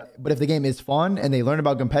 And but if the game is fun and they learn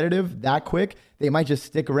about competitive that quick, they might just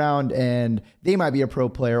stick around and they might be a pro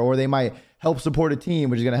player or they might help support a team,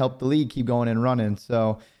 which is going to help the league keep going and running.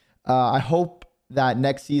 So I hope that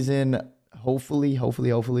next season, hopefully,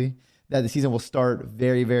 that the season will start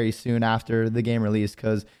very, very soon after the game release.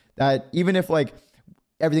 Because that even if like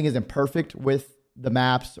everything isn't perfect with the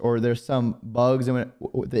maps or there's some bugs and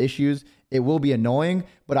the issues, it will be annoying,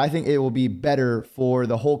 but I think it will be better for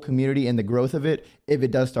the whole community and the growth of it if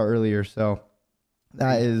it does start earlier. So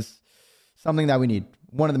that is something that we need.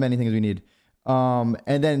 One of the many things we need. And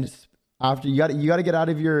then after you got to get out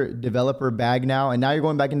of your developer bag now, and now you're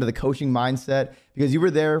going back into the coaching mindset because you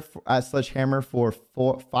were there at Sledgehammer for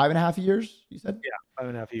 5.5 years. You said, yeah,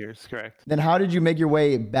 5.5 years, correct. Then how did you make your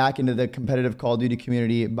way back into the competitive Call of Duty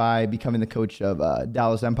community by becoming the coach of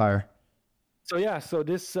Dallas Empire? So yeah, so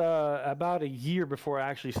this about a year before I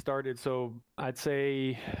actually started. So I'd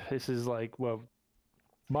say this is like, well,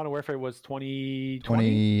 Modern Warfare was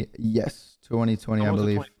 2020, 2020, I almost a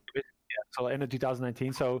 20. believe. Yeah, so end of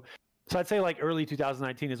 2019. So I'd say like early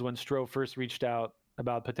 2019 is when Stro first reached out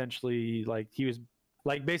about potentially, like, he was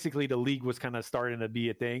like, basically the league was kind of starting to be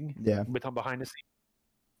a thing Yeah. behind the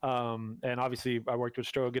scenes. And obviously I worked with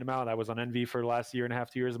Stro a good amount. I was on NV for the last year and a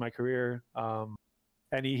half, 2 years of my career.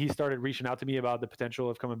 And he started reaching out to me about the potential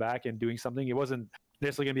of coming back and doing something. It wasn't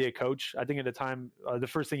necessarily going to be a coach. I think at the time, the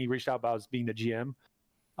first thing he reached out about was being the GM.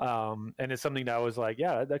 And it's something that I was like,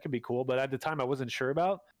 yeah, that could be cool. But at the time, I wasn't sure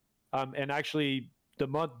about. And actually, the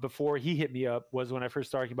month before he hit me up was when I first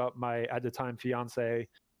started about my, at the time, fiance,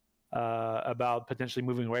 about potentially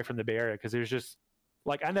moving away from the Bay Area. Because there's just,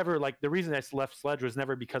 like, I never, like, the reason I left Sledge was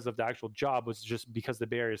never because of the actual job, was just because the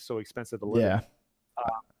Bay Area is so expensive to live. Yeah.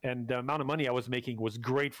 And the amount of money I was making was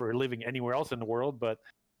great for living anywhere else in the world, but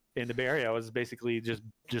in the Bay Area, I was basically just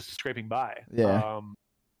scraping by. Yeah.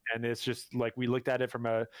 And it's just like, we looked at it from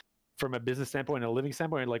a business standpoint and a living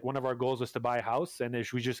standpoint. Like, one of our goals was to buy a house, and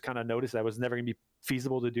we just kind of noticed that was never going to be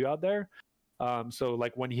feasible to do out there. So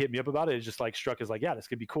like, when he hit me up about it, it just like struck as like, yeah, this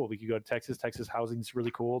could be cool. We could go to Texas. Texas housing is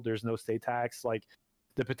really cool. There's no state tax. Like,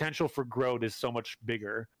 the potential for growth is so much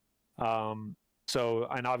bigger. So,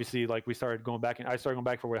 and obviously, like, I started going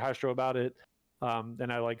back for with Hastro about it.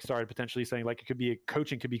 Then I like started potentially saying, like,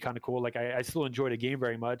 coaching could be kind of cool. Like, I still enjoy the game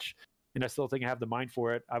very much, and I still think I have the mind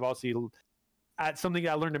for it. I've also, something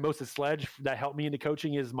that I learned the most at Sledge that helped me into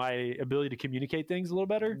coaching is my ability to communicate things a little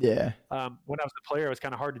better. Yeah. When I was a player, it was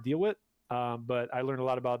kind of hard to deal with. But I learned a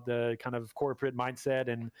lot about the kind of corporate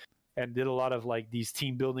mindset, and did a lot of like these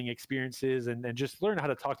team building experiences, and just learned how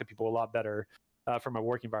to talk to people a lot better from a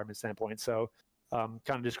work environment standpoint. So, kind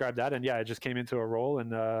of describe that. And yeah, I just came into a role,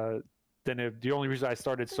 and then the only reason I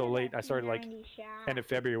started so late, I started like end of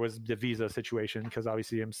February, was the visa situation, because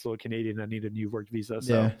obviously I'm still a Canadian. I need a new work visa.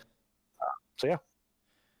 So, Yeah. So yeah,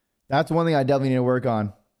 That's one thing I definitely need to work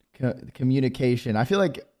on. Communication. I feel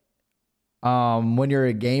like when you're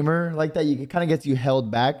a gamer like that, it kind of gets you held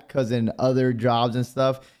back, because in other jobs and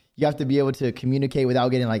stuff, you have to be able to communicate without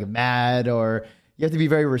getting like mad, or you have to be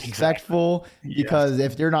very respectful. Exactly. Because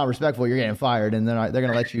if you're not respectful, you're getting fired, and they're going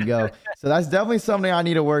to let you go. So that's definitely something I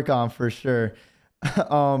need to work on for sure.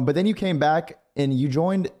 But then you came back and you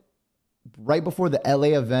joined right before the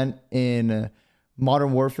LA event in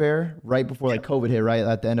Modern Warfare, right before like COVID hit, right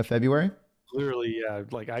at the end of February. Literally, yeah.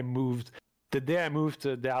 Like, the day I moved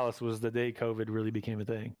to Dallas was the day COVID really became a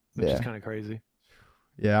thing, which is kind of crazy.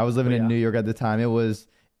 Yeah, I was living in New York at the time. It was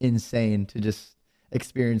insane to just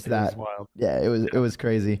experience that. Wild. Yeah, it was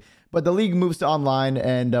crazy. But the league moves to online,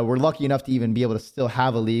 and we're lucky enough to even be able to still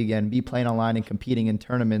have a league and be playing online and competing in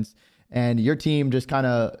tournaments. And your team just kind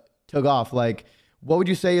of took off. Like, what would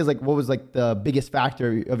you say is like, what was like the biggest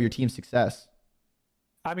factor of your team's success?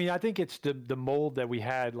 I mean, I think it's the mold that we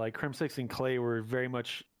had. Like, Crim6 and Clay were very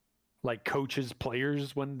much like coaches,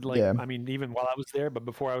 players. When I mean, even while I was there, but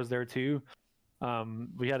before I was there too,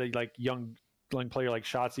 we had a like young player like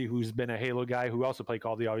Shotzi, who's been a Halo guy, who also played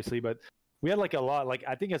Call of Duty, obviously. But we had like a lot. Like,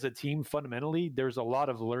 I think as a team, fundamentally, there's a lot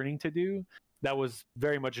of learning to do that was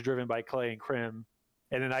very much driven by Clay and Crim.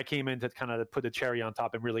 And then I came in to kind of put the cherry on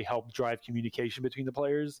top and really help drive communication between the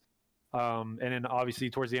players. And then obviously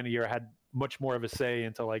towards the end of the year, I had much more of a say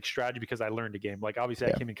into like strategy, because I learned the game. Like, obviously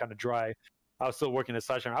I came in kind of dry. I was still working at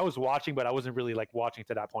Sledgehammer. I was watching, but I wasn't really like watching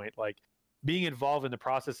to that point. Like, being involved in the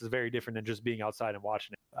process is very different than just being outside and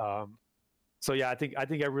watching it. So yeah, I think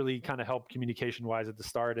I really kind of helped communication wise at the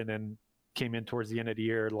start, and then came in towards the end of the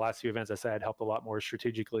year. The last few events I said helped a lot more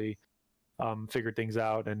strategically, figure things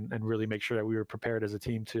out, and really make sure that we were prepared as a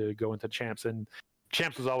team to go into champs. And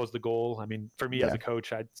champs was always the goal. I mean, for me as a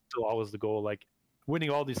coach, I'd still always the goal. Like,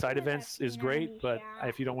 winning all these side events is great, but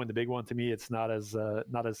if you don't win the big one, to me, it's not as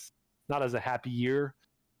a happy year.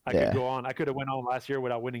 I could go on. I could have went on last year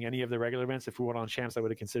without winning any of the regular events. If we went on champs, I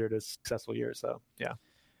would have considered it a successful year. So yeah.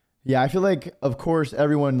 Yeah, I feel like, of course,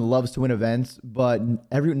 everyone loves to win events, but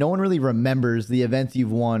no one really remembers the events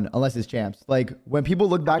you've won unless it's champs. Like, when people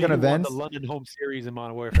look back on events, won the London home series in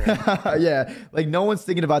Modern Warfare. Yeah, like no one's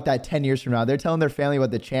thinking about that 10 years from now. They're telling their family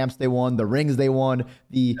about the champs they won, the rings they won,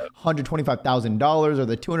 the $125,000 or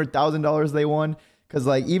the $200,000 they won. Because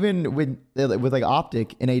like, even with like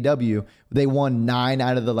OpTic and AW, they won 9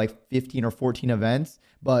 out of the like 15 or 14 events.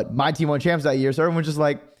 But my team won champs that year, so everyone's just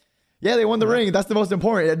like, yeah, they won the ring. That's the most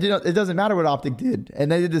important. It doesn't matter what OpTic did.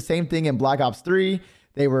 And they did the same thing in Black Ops 3.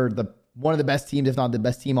 They were one of the best teams, if not the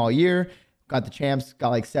best team all year. Got the champs, got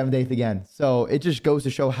like 7th, 8th again. So it just goes to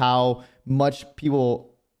show how much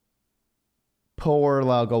people poor,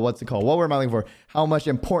 like, what's it called? What were I looking for? How much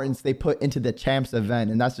importance they put into the champs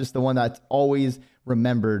event. And that's just the one that's always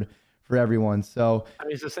remembered for everyone. So I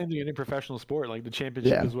mean, it's the same thing in any professional sport. Like the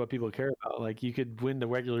championship yeah. is what people care about. Like you could win the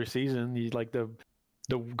regular season. You like the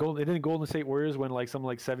Golden. Didn't Golden State Warriors win like something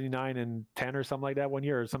like 79-10 or something like that one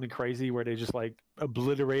year, or something crazy where they just like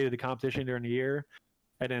obliterated the competition during the year,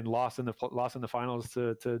 and then lost in the finals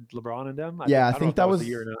to LeBron and them. I think that was the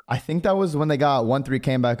year. I think that was when they got 1-3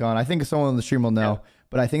 came back on. I think someone on the stream will know,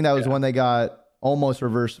 but I think that was when they got almost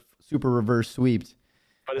super reverse sweeped.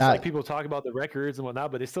 But it's like people talk about the records and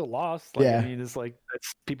whatnot, but they still lost. Like, I mean, it's like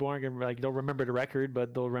people aren't gonna like they'll remember the record,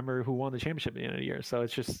 but they'll remember who won the championship at the end of the year. So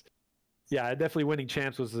it's just, definitely winning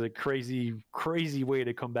champs was a crazy way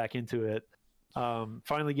to come back into it.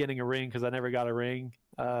 Finally getting a ring because I never got a ring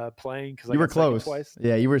playing because you were close twice.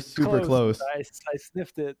 Yeah, you were super close. I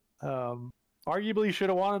sniffed it. Arguably should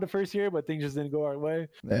have won it the first year, but things just didn't go our way.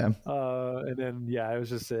 Yeah. And then it was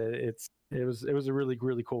just it was a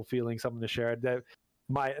really cool feeling, something to share. That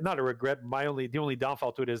not a regret. The only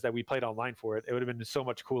downfall to it is that we played online for it. It would have been so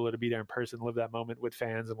much cooler to be there in person, live that moment with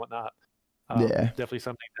fans and whatnot. Definitely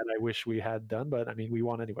something that I wish we had done, but I mean, we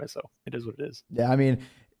won anyway, so it is what it is. Yeah, I mean,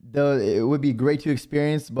 it would be great to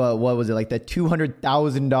experience, but what was it, like that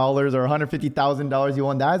 $200,000 or $150,000 you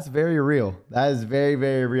won? That's very real. That is very,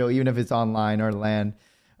 very real, even if it's online or LAN.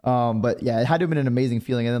 But yeah, it had to have been an amazing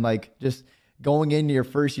feeling. And then like just going into your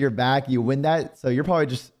first year back, you win that, so you're probably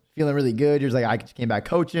just feeling really good. You're just like, I just came back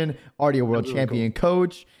coaching, already a world champion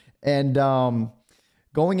coach. And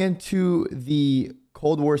going into the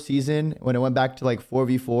Cold War season, when it went back to like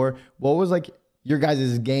 4v4, what was like your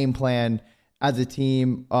guys' game plan as a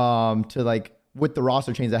team to like with the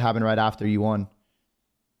roster change that happened right after you won?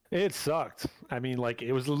 It sucked. I mean, like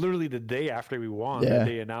it was literally the day after we won that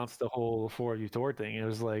they announced the whole 4v tour thing. It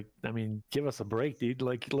was like, I mean, give us a break, dude.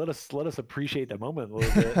 Like let us appreciate the moment a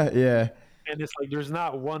little bit. Yeah. And it's like there's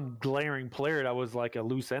not one glaring player that was like a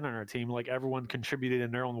loose end on our team. Like everyone contributed in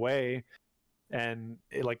their own way. And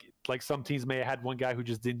like some teams may have had one guy who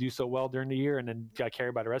just didn't do so well during the year and then got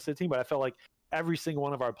carried by the rest of the team. But I felt like every single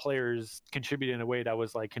one of our players contributed in a way that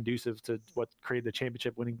was like conducive to what created the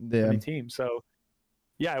championship winning team. So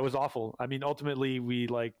yeah, it was awful. I mean, ultimately we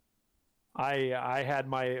like, I had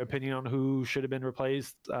my opinion on who should have been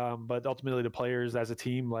replaced. But ultimately the players as a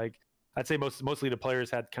team, like I'd say mostly the players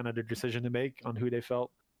had kind of their decision to make on who they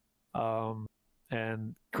felt.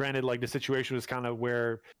 And granted, like the situation was kind of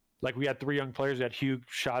where like we had three young players. We had Hugh,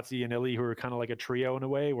 Shotzi, and Illy, who were kind of like a trio in a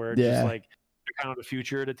way, where just like they're kind of the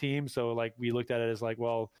future of the team. So like we looked at it as like,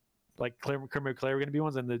 well, like Krim and Clay were going to be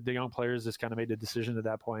ones, and the young players just kind of made the decision at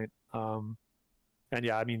that point. And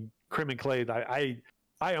yeah, I mean, Krim and Clay,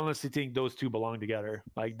 I honestly think those two belong together.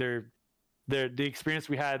 Like they're the experience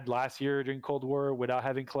we had last year during Cold War without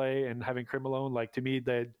having Clay and having Krim alone. Like to me,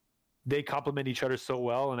 they complement each other so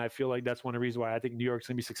well, and I feel like that's one of the reasons why I think New York's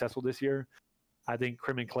going to be successful this year. I think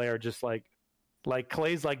Krim and Clay are just like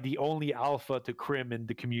Clay's like the only alpha to Krim in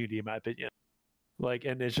the community, in my opinion. Like,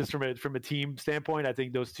 and it's just from a team standpoint, I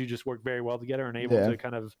think those two just work very well together and able to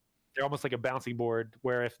kind of, they're almost like a bouncing board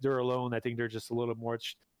where if they're alone, I think they're just a little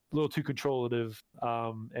too controllative.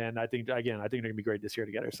 And I think they're gonna be great this year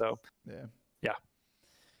together. So yeah.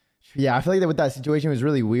 I feel like that with that situation was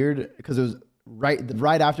really weird because it was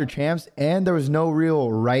right after champs, and there was no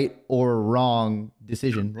real right or wrong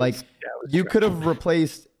decision. Like you could have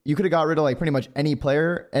got rid of like pretty much any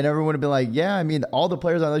player, and everyone would have been like, yeah, I mean, all the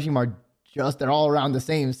players on the team they're all around the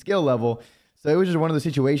same skill level. So it was just one of those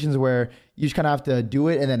situations where you just kind of have to do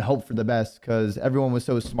it and then hope for the best because everyone was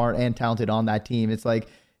so smart and talented on that team. It's like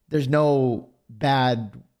there's no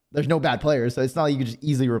bad players, so it's not like you could just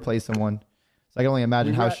easily replace someone. So I can only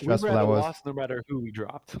imagine how stressful that was. Lost no matter who we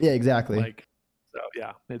dropped. Yeah, exactly. Like, so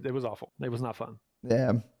yeah, it was awful. It was not fun.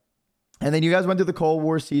 Yeah. And then you guys went through the Cold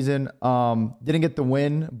War season. Didn't get the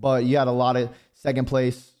win, but you had a lot of second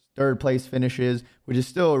place, third place finishes, which is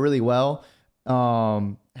still really well.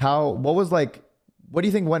 What do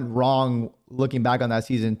you think went wrong looking back on that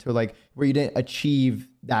season to like where you didn't achieve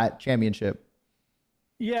that championship?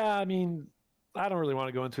 Yeah, I mean, I don't really want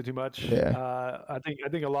to go into it too much. Yeah. I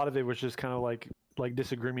think a lot of it was just kind of like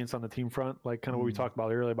disagreements on the team front, like kind of what we talked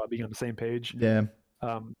about earlier about being on the same page. Yeah.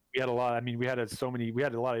 We had a lot. I mean, we had a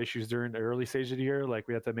lot of issues during the early stage of the year. Like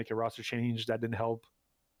we had to make a roster change that didn't help.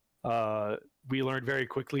 We learned very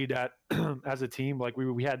quickly that as a team, like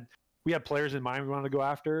we had players in mind we wanted to go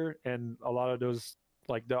after, and a lot of those,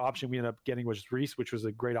 like the option we ended up getting was Reese, which was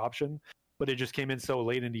a great option, but it just came in so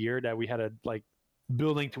late in the year that we had to like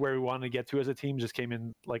building to where we wanted to get to as a team just came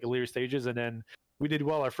in like later stages, and then we did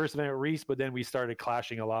well our first event at Reese, but then we started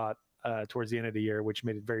clashing a lot towards the end of the year, which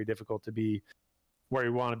made it very difficult to be where we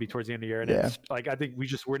want to be towards the end of the year. And Yeah. it's like, I think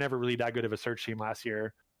we're never really that good of a search team last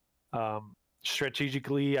year.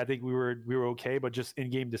 Strategically, I think we were okay, but just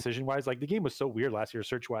in-game decision-wise, like the game was so weird last year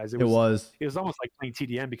search-wise. It was almost like playing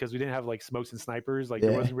TDM because we didn't have like smokes and snipers. Like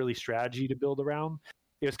there wasn't really strategy to build around.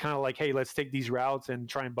 It was kind of like, hey, let's take these routes and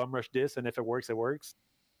try and bum rush this, and if it works, it works.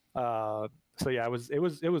 So yeah, it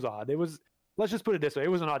was odd. Let's just put it this way,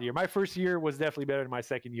 it was an odd year. My first year was definitely better than my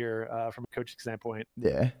second year from a coaching standpoint.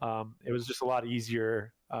 Yeah. It was just a lot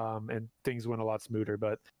easier, and things went a lot smoother.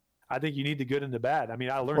 But I think you need the good and the bad. I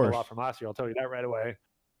mean, I learned a lot from last year. I'll tell you that right away.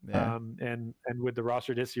 Yeah. And with the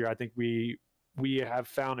roster this year, I think we have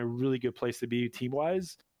found a really good place to be team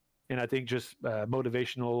wise, and I think just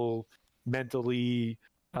motivational, mentally.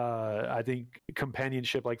 I think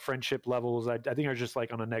companionship, like friendship levels, I think are just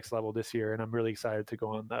like on the next level this year, and I'm really excited to go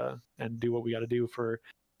on and do what we got to do for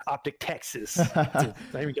OpTic Texas. I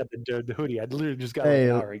even got the hoodie. I literally just got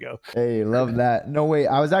it like an hour ago. Hey, love that. No, wait,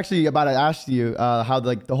 I was actually about to ask you how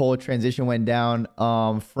like the whole transition went down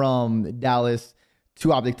from Dallas to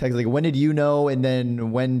OpTic Texas. Like, when did you know, and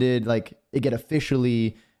then when did like it get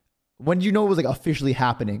officially? When did you know it was like officially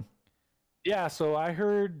happening? Yeah, so I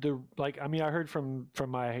heard I heard from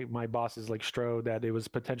my bosses like Stro that it was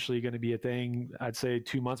potentially going to be a thing. I'd say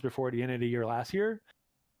 2 months before the end of the year last year.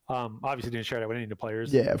 Obviously didn't share that with any of the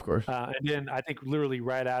players. Yeah, of course. And then I think literally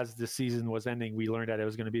right as the season was ending, we learned that it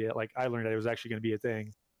was going to be I learned that it was actually going to be a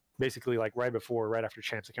thing. Basically, like right after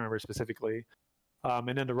champs. I can't remember specifically.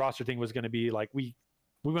 And then the roster thing was going to be like we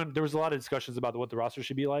went. There was a lot of discussions about what the roster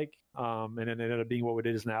should be like. And then it ended up being what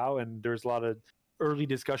it is now. And there's a lot of early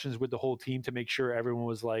discussions with the whole team to make sure everyone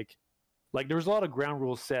was like there was a lot of ground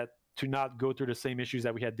rules set to not go through the same issues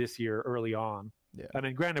that we had this year early on. Yeah. I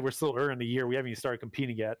mean, granted, we're still early in the year. We haven't even started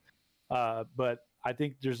competing yet. But I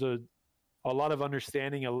think there's a lot of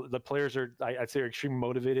understanding. The players are, I'd say, are extremely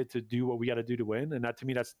motivated to do what we got to do to win. And that, to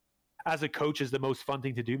me, that's, as a coach, is the most fun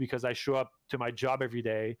thing to do, because I show up to my job every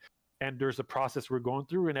day and there's a process we're going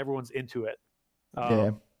through and everyone's into it.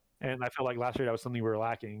 And I felt like last year that was something we were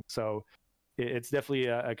lacking. So it's definitely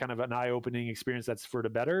a kind of an eye-opening experience that's for the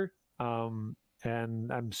better.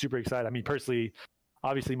 And I'm super excited. I mean, personally,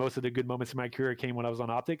 obviously most of the good moments in my career came when I was on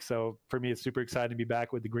OpTic. So for me, it's super exciting to be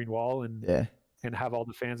back with the green wall and have all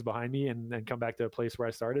the fans behind me and come back to a place where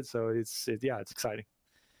I started. So it's exciting.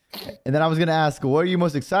 And then I was going to ask, what are you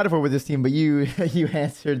most excited for with this team? But you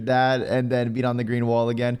answered that, and then being on the green wall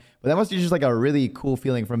again. But that must be just like a really cool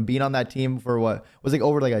feeling from being on that team for what was like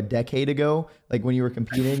over like a decade ago, like when you were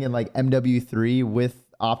competing in like MW3 with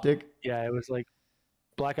OpTic. Yeah, it was like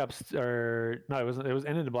Black Ops, or no, it wasn't. It was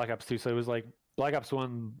ended in Black Ops 2. So it was like Black Ops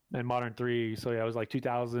 1 and Modern 3. So yeah, it was like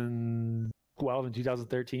 2012 and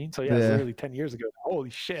 2013. So yeah, it's literally 10 years ago. Holy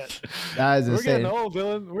shit. That is insane. We're getting old,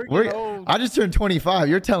 Dylan. We're getting old. I just turned 25.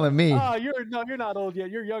 You're telling me. Oh, you're not old yet.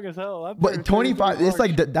 You're young as hell. But 25, it's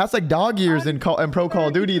like that's like dog years in Pro Call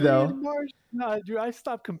of Duty though. No, dude, I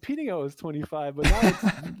stopped competing when I was 25, but now it's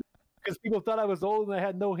because people thought I was old and I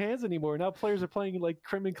had no hands anymore. Now players are playing like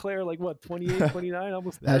Crim and Claire, like what, 28, 29,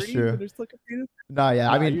 almost 30. That's true. And they're still competing. No, yeah.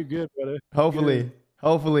 I mean, you're good, brother. Hopefully.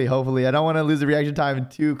 I don't want to lose the reaction time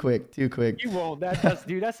too quick. You won't. That's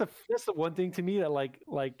the one thing to me that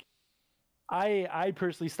like I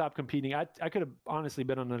personally stopped competing. I could have honestly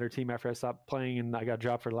been on another team after I stopped playing and I got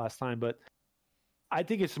dropped for the last time, but I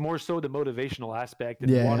think it's more so the motivational aspect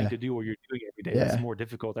and wanting to do what you're doing every day. That's more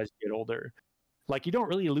difficult as you get older. Like, you don't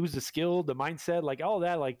really lose the skill, the mindset, like all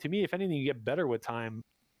that. Like, to me, if anything, you get better with time.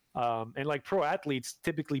 And like pro athletes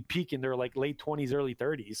typically peak in their like late 20s, early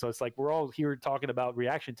 30s. So it's like we're all here talking about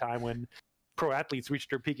reaction time when pro athletes reach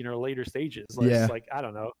their peak in their later stages. It's like, I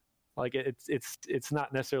don't know. Like it's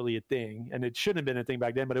not necessarily a thing, and it shouldn't have been a thing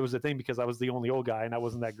back then, but it was a thing because I was the only old guy and I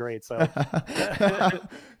wasn't that great. So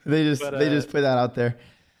they just put that out there.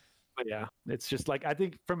 But yeah, it's just like, I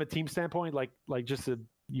think from a team standpoint, like just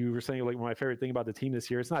you were saying, like my favorite thing about the team this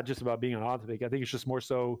year, it's not just about being on OpTic. I think it's just more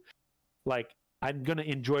so like I'm gonna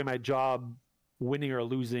enjoy my job winning or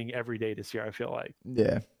losing every day this year. I feel like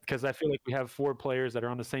because I feel like we have 4 players that are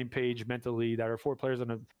on the same page mentally, that are 4 players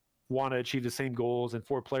that want to achieve the same goals, and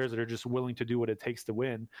 4 players that are just willing to do what it takes to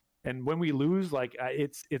win. And when we lose, like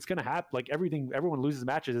it's gonna happen. Like everyone loses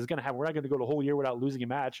matches. It's gonna happen. We're not gonna go the whole year without losing a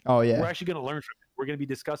match. Oh yeah. We're actually gonna learn from it. We're gonna be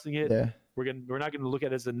discussing it. Yeah. We're not gonna look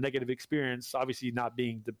at it as a negative experience. Obviously, not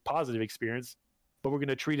being the positive experience, but we're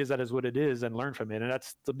gonna treat it as what it is and learn from it. And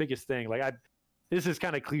that's the biggest thing. Like this is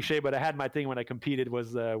kind of cliche, but I had my thing when I competed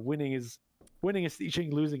was winning is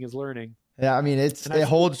teaching, losing is learning. Yeah, I mean it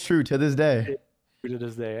holds true to this day. To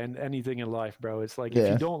this day, and anything in life, bro. It's like if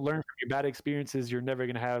you don't learn from your bad experiences, you're never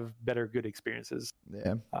gonna have better good experiences.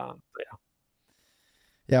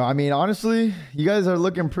 Yeah, I mean, honestly, you guys are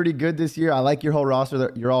looking pretty good this year. I like your whole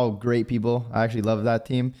roster. You're all great people. I actually love that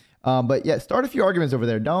team. But yeah, start a few arguments over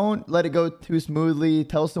there. Don't let it go too smoothly.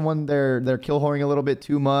 Tell someone they're kill whoring a little bit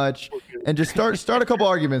too much, and just start a couple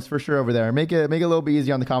arguments for sure over there. Make it a little bit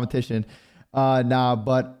easy on the competition.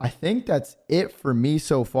 But I think that's it for me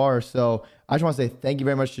so far. So I just want to say thank you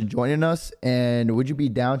very much for joining us. And would you be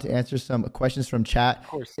down to answer some questions from chat Of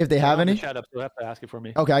course. if they have any? Chat up, so you'll have to ask it for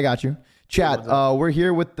me. Okay, I got you. Chat, we're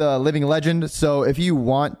here with the living legend. So if you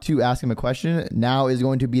want to ask him a question, now is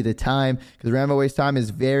going to be the time, because Rambo Ray's time is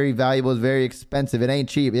very valuable. It's very expensive. It ain't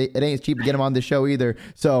cheap. It ain't cheap to get him on the show either.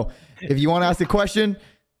 So if you want to ask a question,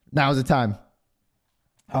 now's the time.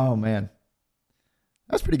 Oh, man.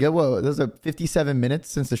 That's pretty good. Whoa, those are 57 minutes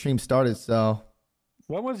since the stream started. So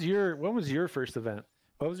when was your first event?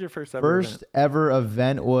 What was your first ever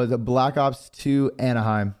event was a Black Ops 2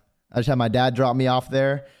 Anaheim. I just had my dad drop me off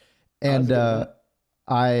there, and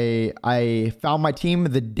I found my team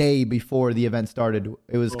the day before the event started.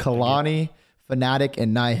 It was Kalani, Fnatic,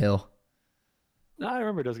 and Nihil. I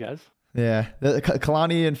remember those guys. Yeah,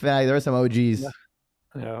 Kalani and Fnatic. There were some OGs.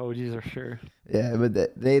 Yeah, OGs are sure. Yeah, but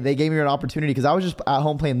they gave me an opportunity because I was just at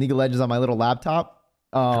home playing League of Legends on my little laptop.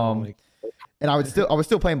 And I was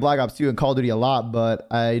still playing Black Ops 2 and Call of Duty a lot, but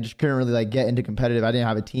I just couldn't really get into competitive. I didn't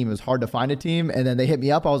have a team. It was hard to find a team. And then they hit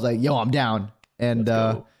me up. I was like, yo, I'm down. And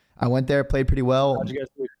I went there, played pretty well. How'd you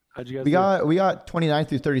guys do? We got 29th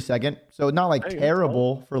through 32nd. So not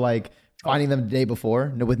terrible for finding them the day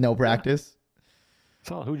before with no practice.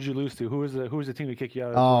 So who did you lose to? Who was the team to kick you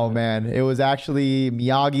out? Oh man, it was actually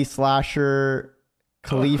Miyagi, Slasher,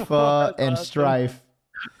 Khalifa, and awesome. Strife.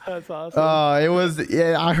 That's awesome. It was.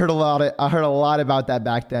 Yeah, I heard a lot about that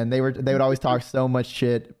back then. They would always talk so much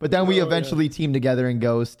shit. But then we eventually teamed together in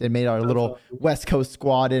Ghost and made our little West Coast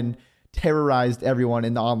squad and terrorized everyone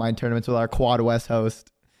in the online tournaments with our Quad West host.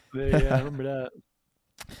 Yeah, I remember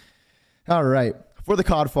that. All right, for the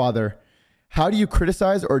Codfather, how do you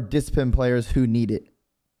criticize or discipline players who need it?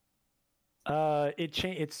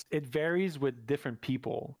 It varies with different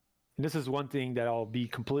people. And this is one thing that I'll be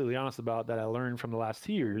completely honest about that I learned from the last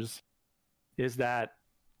 2 years, is that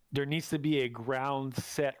there needs to be a ground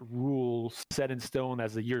set rule set in stone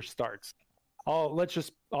as the year starts. I'll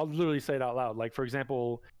literally say it out loud. Like, for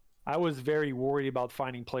example, I was very worried about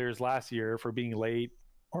finding players last year for being late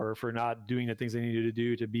or for not doing the things they needed to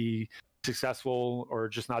do to be successful, or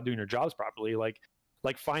just not doing their jobs properly.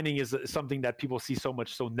 Like finding is something that people see so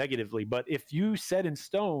negatively. But if you set in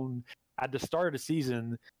stone at the start of the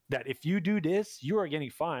season that if you do this, you are getting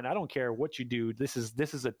fined. I don't care what you do. This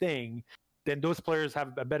is a thing. Then those players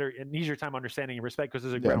have a better and easier time understanding and respect, because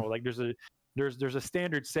there's a ground rule. Like there's a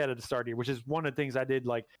standard set at the start here, which is one of the things I did.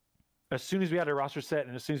 Like as soon as we had a roster set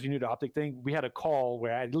and as soon as we knew the OpTic thing, we had a call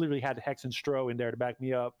where I literally had Hex and Stro in there to back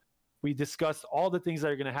me up. We discussed all the things that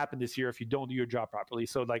are going to happen this year if you don't do your job properly.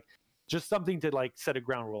 So just something to set a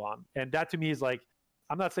ground rule on. And that to me is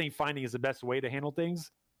I'm not saying finding is the best way to handle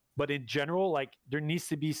things, but in general, there needs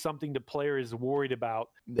to be something the player is worried about.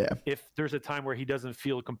 Yeah. If there's a time where he doesn't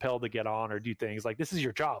feel compelled to get on or do things, this is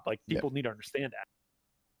your job. People need to understand that.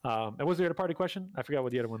 And was there a part of the question? I forgot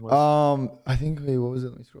what the other one was. I think, what was it?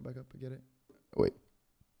 Let me scroll back up and get it. Wait,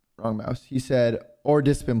 wrong mouse. He said, or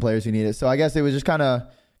discipline players who need it. So I guess it was just kind of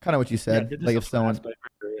what you said. If someone,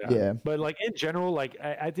 yeah. But in general,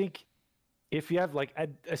 I think, if you have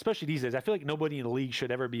especially these days, I feel like nobody in the league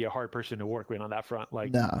should ever be a hard person to work with on that front.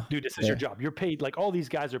 Dude, this is your job. You're paid. All these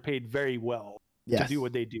guys are paid very well to do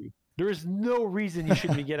what they do. There is no reason you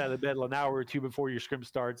shouldn't get out of bed an hour or two before your scrim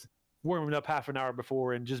starts, warming up half an hour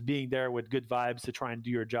before, and just being there with good vibes to try and do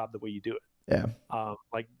your job the way you do it. Yeah.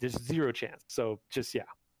 There's zero chance. So just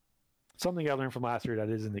something I learned from last year that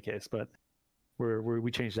isn't the case, but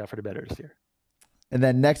we changed that for the better this year. And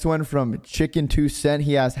then next one from Chicken 2 Cent.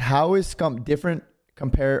 He asks, how is Scump different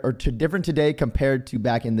today compared to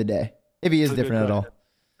back in the day? If he is different at all.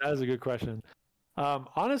 That is a good question.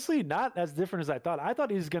 Honestly, not as different as I thought. I thought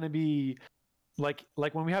he was going to be like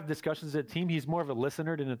when we have discussions as a team, he's more of a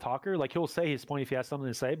listener than a talker. He'll say his point if he has something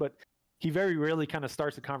to say, but he very rarely kind of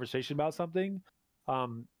starts a conversation about something.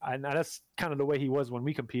 And that's kind of the way he was when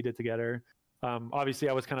we competed together. Obviously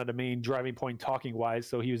I was kind of the main driving point talking wise,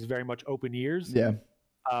 so he was very much open ears. Yeah.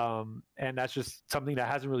 And that's just something that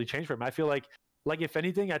hasn't really changed for him. I feel like if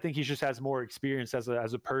anything, I think he just has more experience as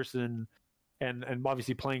a person and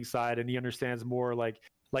obviously playing side, and he understands more like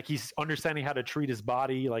he's understanding how to treat his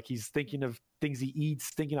body, he's thinking of things he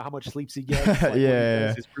eats, thinking of how much sleeps he gets,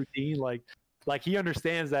 his routine, like he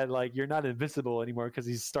understands that you're not invincible anymore because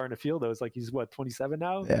he's starting to feel those. He's 27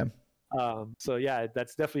 now. Yeah. So yeah,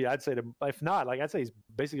 that's definitely, I'd say if not, I'd say he's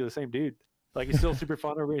basically the same dude. Like he's still super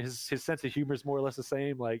fun over. His sense of humor is more or less the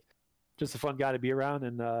same. Like just a fun guy to be around,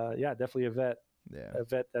 and yeah, definitely a vet. Yeah. A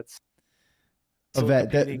vet that's A still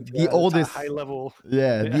vet, competing the oldest high level.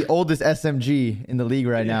 Yeah, the oldest SMG in the league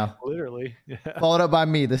right now. Literally. Yeah. Followed up by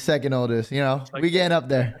me, the second oldest. You know, Like we getting up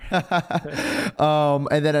there.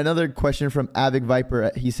 And then another question from Avic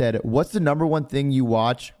Viper. He said, "What's the number one thing you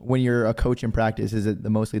watch when you're a coach in practice? Is it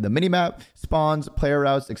mostly the minimap, spawns, player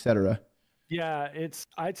routes, etc.?" Yeah,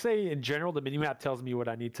 I'd say in general the minimap tells me what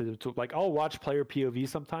I need to like. I'll watch player POV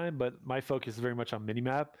sometime, but my focus is very much on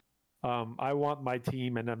minimap. I want my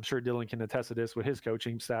team, and I'm sure Dylan can attest to this with his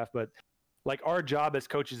coaching staff, but like our job as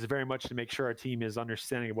coaches is very much to make sure our team is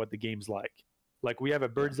understanding of what the game's like. Like we have a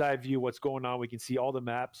bird's eye view, what's going on. We can see all the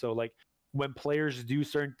maps. So like when players do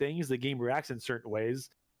certain things, the game reacts in certain ways.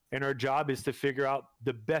 And our job is to figure out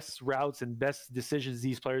the best routes and best decisions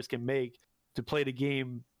these players can make to play the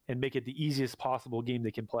game and make it the easiest possible game they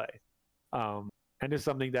can play. And it's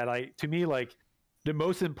something that to me, like the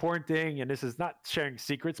most important thing, and this is not sharing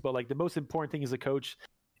secrets, but like the most important thing as a coach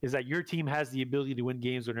is that your team has the ability to win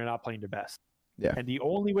games when they're not playing their best. Yeah. And the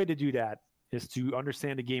only way to do that is to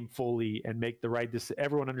understand the game fully and make the right decision.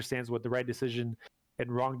 Everyone understands what the right decision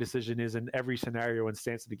and wrong decision is in every scenario and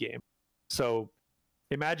stance of the game. So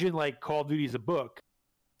imagine like Call of Duty is a book.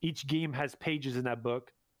 Each game has pages in that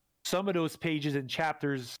book. Some of those pages and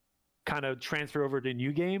chapters kind of transfer over to a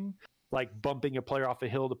new game, like bumping a player off a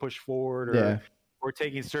hill to push forward, or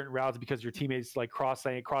taking certain routes because your teammates like cross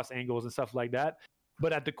angles and stuff like that.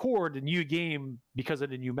 But at the core, the new game, because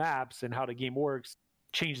of the new maps and how the game works,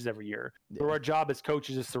 changes every year. Yeah. So our job as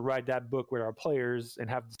coaches is to write that book with our players and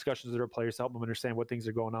have discussions with our players to help them understand what things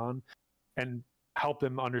are going on and help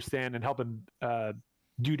them understand and help them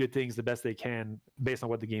do the things the best they can based on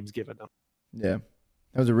what the game's given them. Yeah.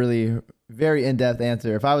 That was a really very in-depth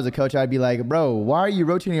answer. If I was a coach, I'd be like, bro, why are you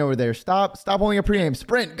rotating over there? Stop holding a pregame.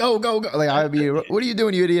 Sprint. Go. Like I'd be, what are you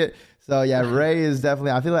doing, you idiot? So yeah, Ray is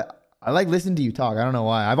definitely, I feel like I like listening to you talk. I don't know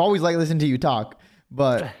why. I've always liked listening to you talk,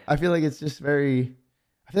 but I feel like it's just very,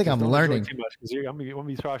 I feel like I'm learning too much because I'm gonna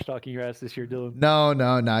be trash talking your ass this year, Dylan.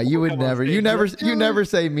 No. You would never. You never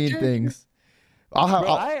say mean things.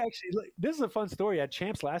 I actually, this is a fun story at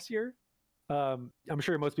Champs last year. I'm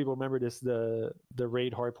sure most people remember this, the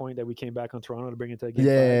raid hardpoint that we came back on Toronto to bring into the game.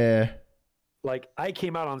 Yeah. Like I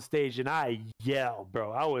came out on stage and I yelled,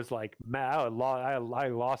 bro. I was like, man, I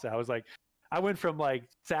lost it. I went from like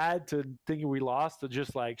sad to thinking we lost to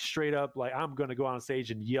just like straight up like I'm gonna go on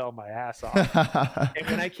stage and yell my ass off. And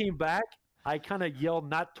when I came back, I kind of yelled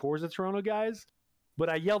not towards the Toronto guys, but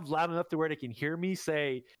I yelled loud enough to where they can hear me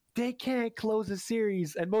say they can't close the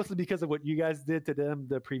series, and mostly because of what you guys did to them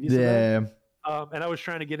the previous event. And I was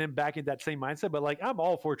trying to get him back in that same mindset, but like I'm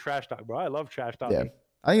all for trash talk, bro. I love trash talking. Yeah.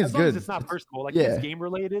 I think it's good. It's not personal, like it's game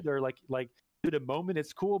related or like to the moment,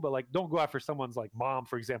 it's cool, but like don't go after someone's like mom,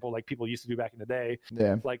 for example, like people used to do back in the day.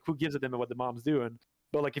 Yeah. Like who gives a damn what the mom's doing?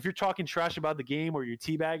 But like if you're talking trash about the game or you're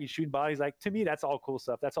teabagging, shooting bodies, like to me that's all cool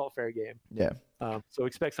stuff. That's all fair game. Yeah. So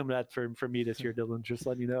expect some of that from me this year, Dylan. Just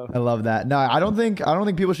letting you know. I love that. No, I don't think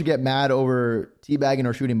people should get mad over teabagging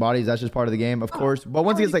or shooting bodies. That's just part of the game, of course. But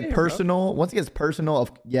once it gets like personal,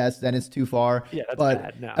 yes, then it's too far. Yeah, that's but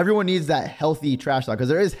bad. No. Everyone needs that healthy trash talk because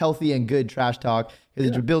there is healthy and good trash talk because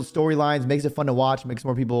it builds storylines, makes it fun to watch, makes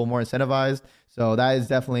more people more incentivized. So that is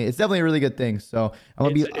definitely a really good thing. So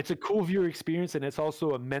it's a cool viewer experience, and it's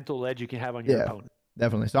also a mental edge you can have on your opponent.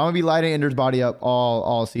 Definitely. So I'm gonna be lighting Ender's body up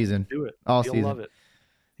all season. Do it. All season.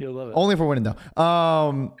 You'll love it. Only for winning though.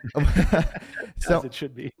 So as it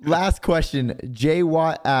should be. Last question. Jay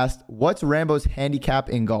Watt asked, "What's Rambo's handicap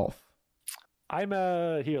in golf?" I'm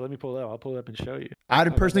here. Let me pull it up. I'll pull it up and show you. I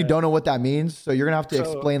personally don't know what that means, so you're gonna have to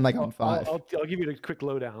explain like on 5. I'll give you the quick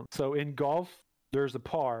lowdown. So in golf, there's a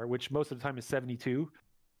par, which most of the time is 72.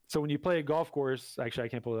 So when you play a golf course, actually I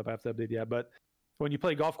can't pull it up. I have to update the app, but when you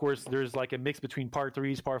play golf course, there's like a mix between par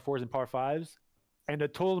 3s, par 4s, and par 5s. And the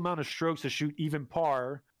total amount of strokes to shoot even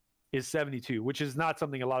par is 72, which is not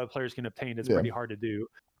something a lot of players can obtain. It's pretty hard to do.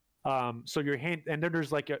 So your hand, and then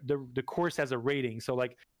there's like the course has a rating. So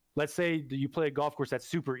like, let's say you play a golf course that's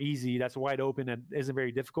super easy, that's wide open and isn't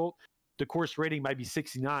very difficult. The course rating might be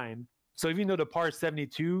 69. So even though the par is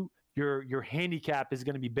 72, your handicap is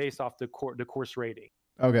going to be based off the course rating.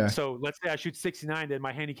 Okay. So let's say I shoot 69, then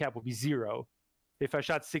my handicap will be 0. If I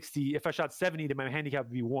shot 70, then my handicap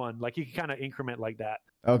would be 1. Like you can kind of increment like that.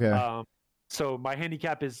 Okay. So my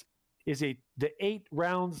handicap is the 8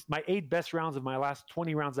 rounds, my 8 best rounds of my last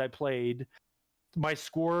 20 rounds I played, my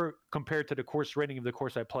score compared to the course rating of the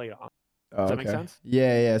course I played on. Does that make sense?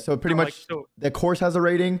 Yeah. So pretty much the course has a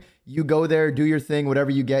rating. You go there, do your thing,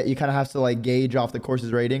 whatever you get, you kind of have to like gauge off the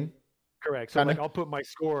course's rating. Correct. So Kinda? like I'll put my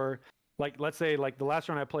score, like let's say like the last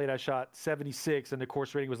round I played, I shot 76 and the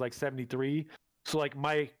course rating was like 73. So like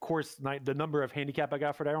my course night, the number of handicap I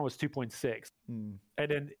got for that round was 2.6. Hmm.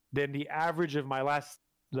 And then the average of my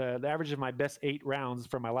the average of my best 8 rounds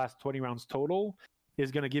from my last 20 rounds total is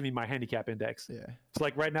going to give me my handicap index. Yeah. So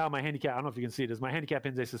like right now my handicap, I don't know if you can see it, is my handicap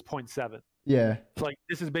index is 0.7. Yeah. So like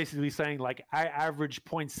this is basically saying like I average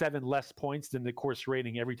 0.7 less points than the course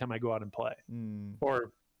rating every time I go out and play. Hmm.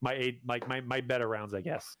 Or my 8 my better rounds, I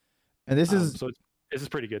guess. And this is So this is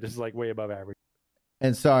pretty good. This is like way above average.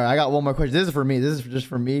 And sorry, I got one more question. This is for me. This is just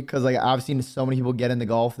for me because like I've seen so many people get into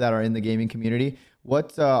golf that are in the gaming community.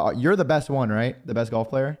 What you're the best one, right? The best golf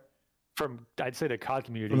player From I'd say the CoD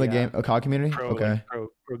community. from the game, a CoD community. Pro, Okay, like,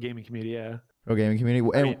 pro gaming community. Yeah. pro gaming community.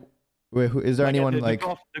 And mean, wait, is there anyone like?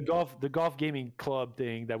 The golf gaming club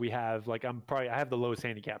thing that we have? Like I have the lowest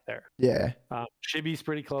handicap there. Yeah. Shibby's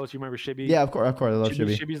pretty close. You remember Shibby? Yeah, of course. I love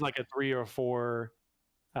Shibby. Shibby's like a 3 or 4.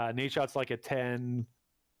 Nate Shot's like a 10.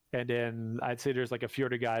 And then I'd say there's like a few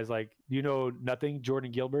other guys like nothing.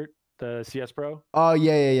 Jordan Gilbert, the CS pro. Oh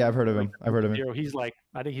yeah. I've heard of him. He's like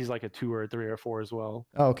I think he's like a 2 or a 3 or 4 as well.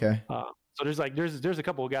 Oh, okay. So there's a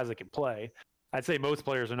couple of guys that can play. I'd say most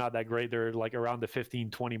players are not that great. They're like around the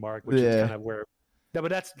 15-20 mark, which is kind of where. Yeah, but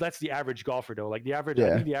that's the average golfer though. Like the average,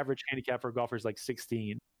 I think the average handicap for a golfer is like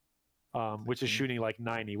 16, which is shooting like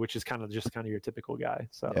 90, which is kind of your typical guy.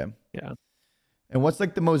 So yeah. And what's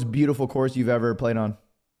like the most beautiful course you've ever played on?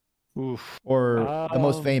 Oof. Or the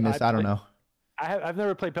most famous? I don't know. I've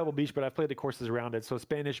never played Pebble Beach, but I've played the courses around it. So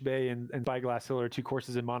Spanish Bay and Spyglass Hill are 2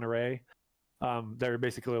 courses in Monterey. They're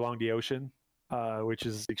basically along the ocean, which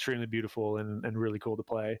is extremely beautiful and really cool to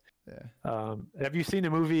play. Yeah. Have you seen the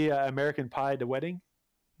movie American Pie: The Wedding?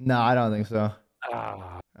 No, I don't think so.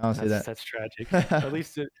 I don't see that. That's tragic. At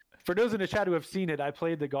least for those in the chat who have seen it, I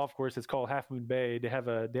played the golf course. It's called Half Moon Bay. They have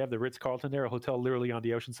the Ritz-Carlton there, a hotel literally on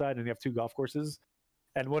the ocean side, and they have 2 golf courses.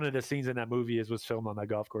 And one of the scenes in that movie was filmed on that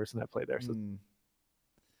golf course, and I played there. So.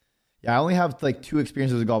 Yeah, I only have like 2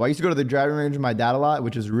 experiences with golf. I used to go to the driving range with my dad a lot,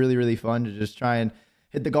 which is really, really fun to just try and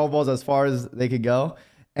hit the golf balls as far as they could go.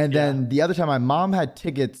 And then the other time, my mom had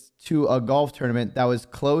tickets to a golf tournament that was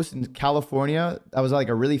close in California. That was like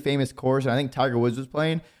a really famous course. And I think Tiger Woods was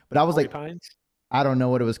playing. But I was like, Pines? I don't know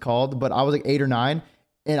what it was called, but I was like 8 or 9.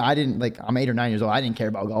 And I didn't I'm 8 or 9 years old. I didn't care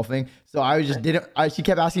about golfing. So I just didn't. She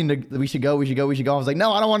kept asking we should go. I was like,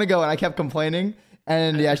 no, I don't want to go. And I kept complaining.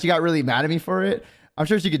 And yeah, she got really mad at me for it. I'm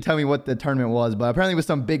sure she could tell me what the tournament was, but apparently it was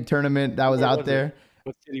some big tournament that was out there.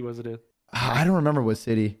 What city was it in? I don't remember what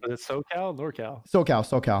city. Was it SoCal, NorCal?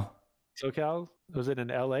 SoCal. SoCal? Was it in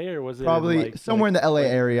LA or was it probably somewhere in the LA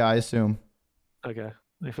area, I assume. Okay.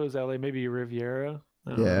 If it was LA, maybe Riviera.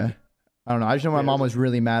 I don't know. I just know my mom was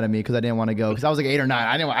really mad at me because I didn't want to go because I was like 8 or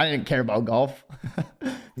 9. I didn't care about golf.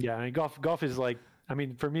 Yeah, I mean, golf is like, I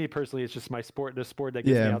mean, for me personally, it's just my sport, the sport that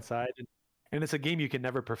gets me outside, and it's a game you can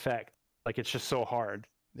never perfect. Like it's just so hard.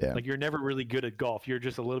 Yeah. Like you're never really good at golf. You're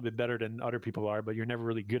just a little bit better than other people are, but you're never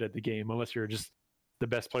really good at the game unless you're just the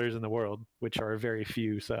best players in the world, which are very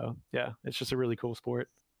few. So yeah, it's just a really cool sport.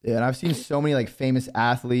 Yeah, and I've seen so many like famous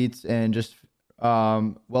athletes and just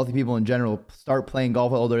wealthy people in general start playing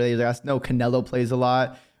golf at older age. I know Canelo plays a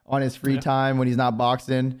lot on his free time when he's not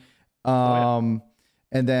boxing. And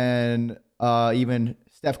then even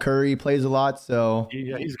Steph Curry plays a lot. So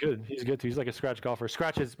yeah, he's good. He's good too. He's like a scratch golfer.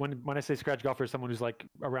 Scratch is when I say scratch golfer, someone who's like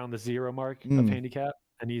around the 0 mark of handicap.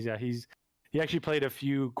 And he actually played a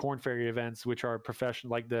few Korn Ferry events, which are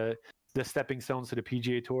professional, like the stepping stones to the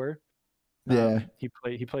PGA Tour. He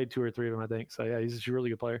played 2 or 3 of them, I think. So yeah, he's a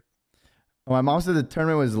really good player. My mom said the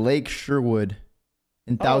tournament was Lake Sherwood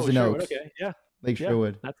in Thousand Oaks. Okay, yeah, Lake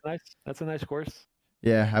Sherwood. That's nice. That's a nice course.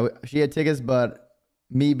 Yeah, she had tickets, but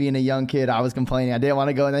me being a young kid, I was complaining. I didn't want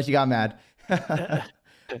to go, and then she got mad.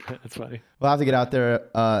 That's funny. We'll have to get out there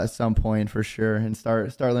at some point for sure and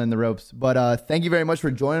start learning the ropes. But thank you very much for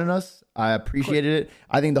joining us. I appreciated it.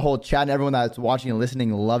 I think the whole chat and everyone that's watching and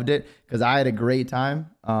listening loved it because I had a great time.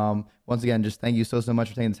 Once again, just thank you so much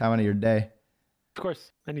for taking the time out of your day. Of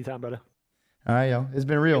course, anytime, brother. All right, yo, it's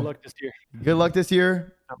been real. Good luck this year. Good luck this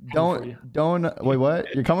year. Don't wait.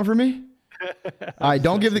 What? You're coming for me? All right,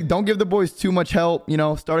 don't give the boys too much help.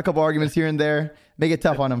 Start a couple arguments here and there. Make it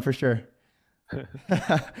tough on them for sure.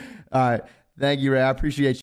 All right, thank you, Ray. I appreciate you.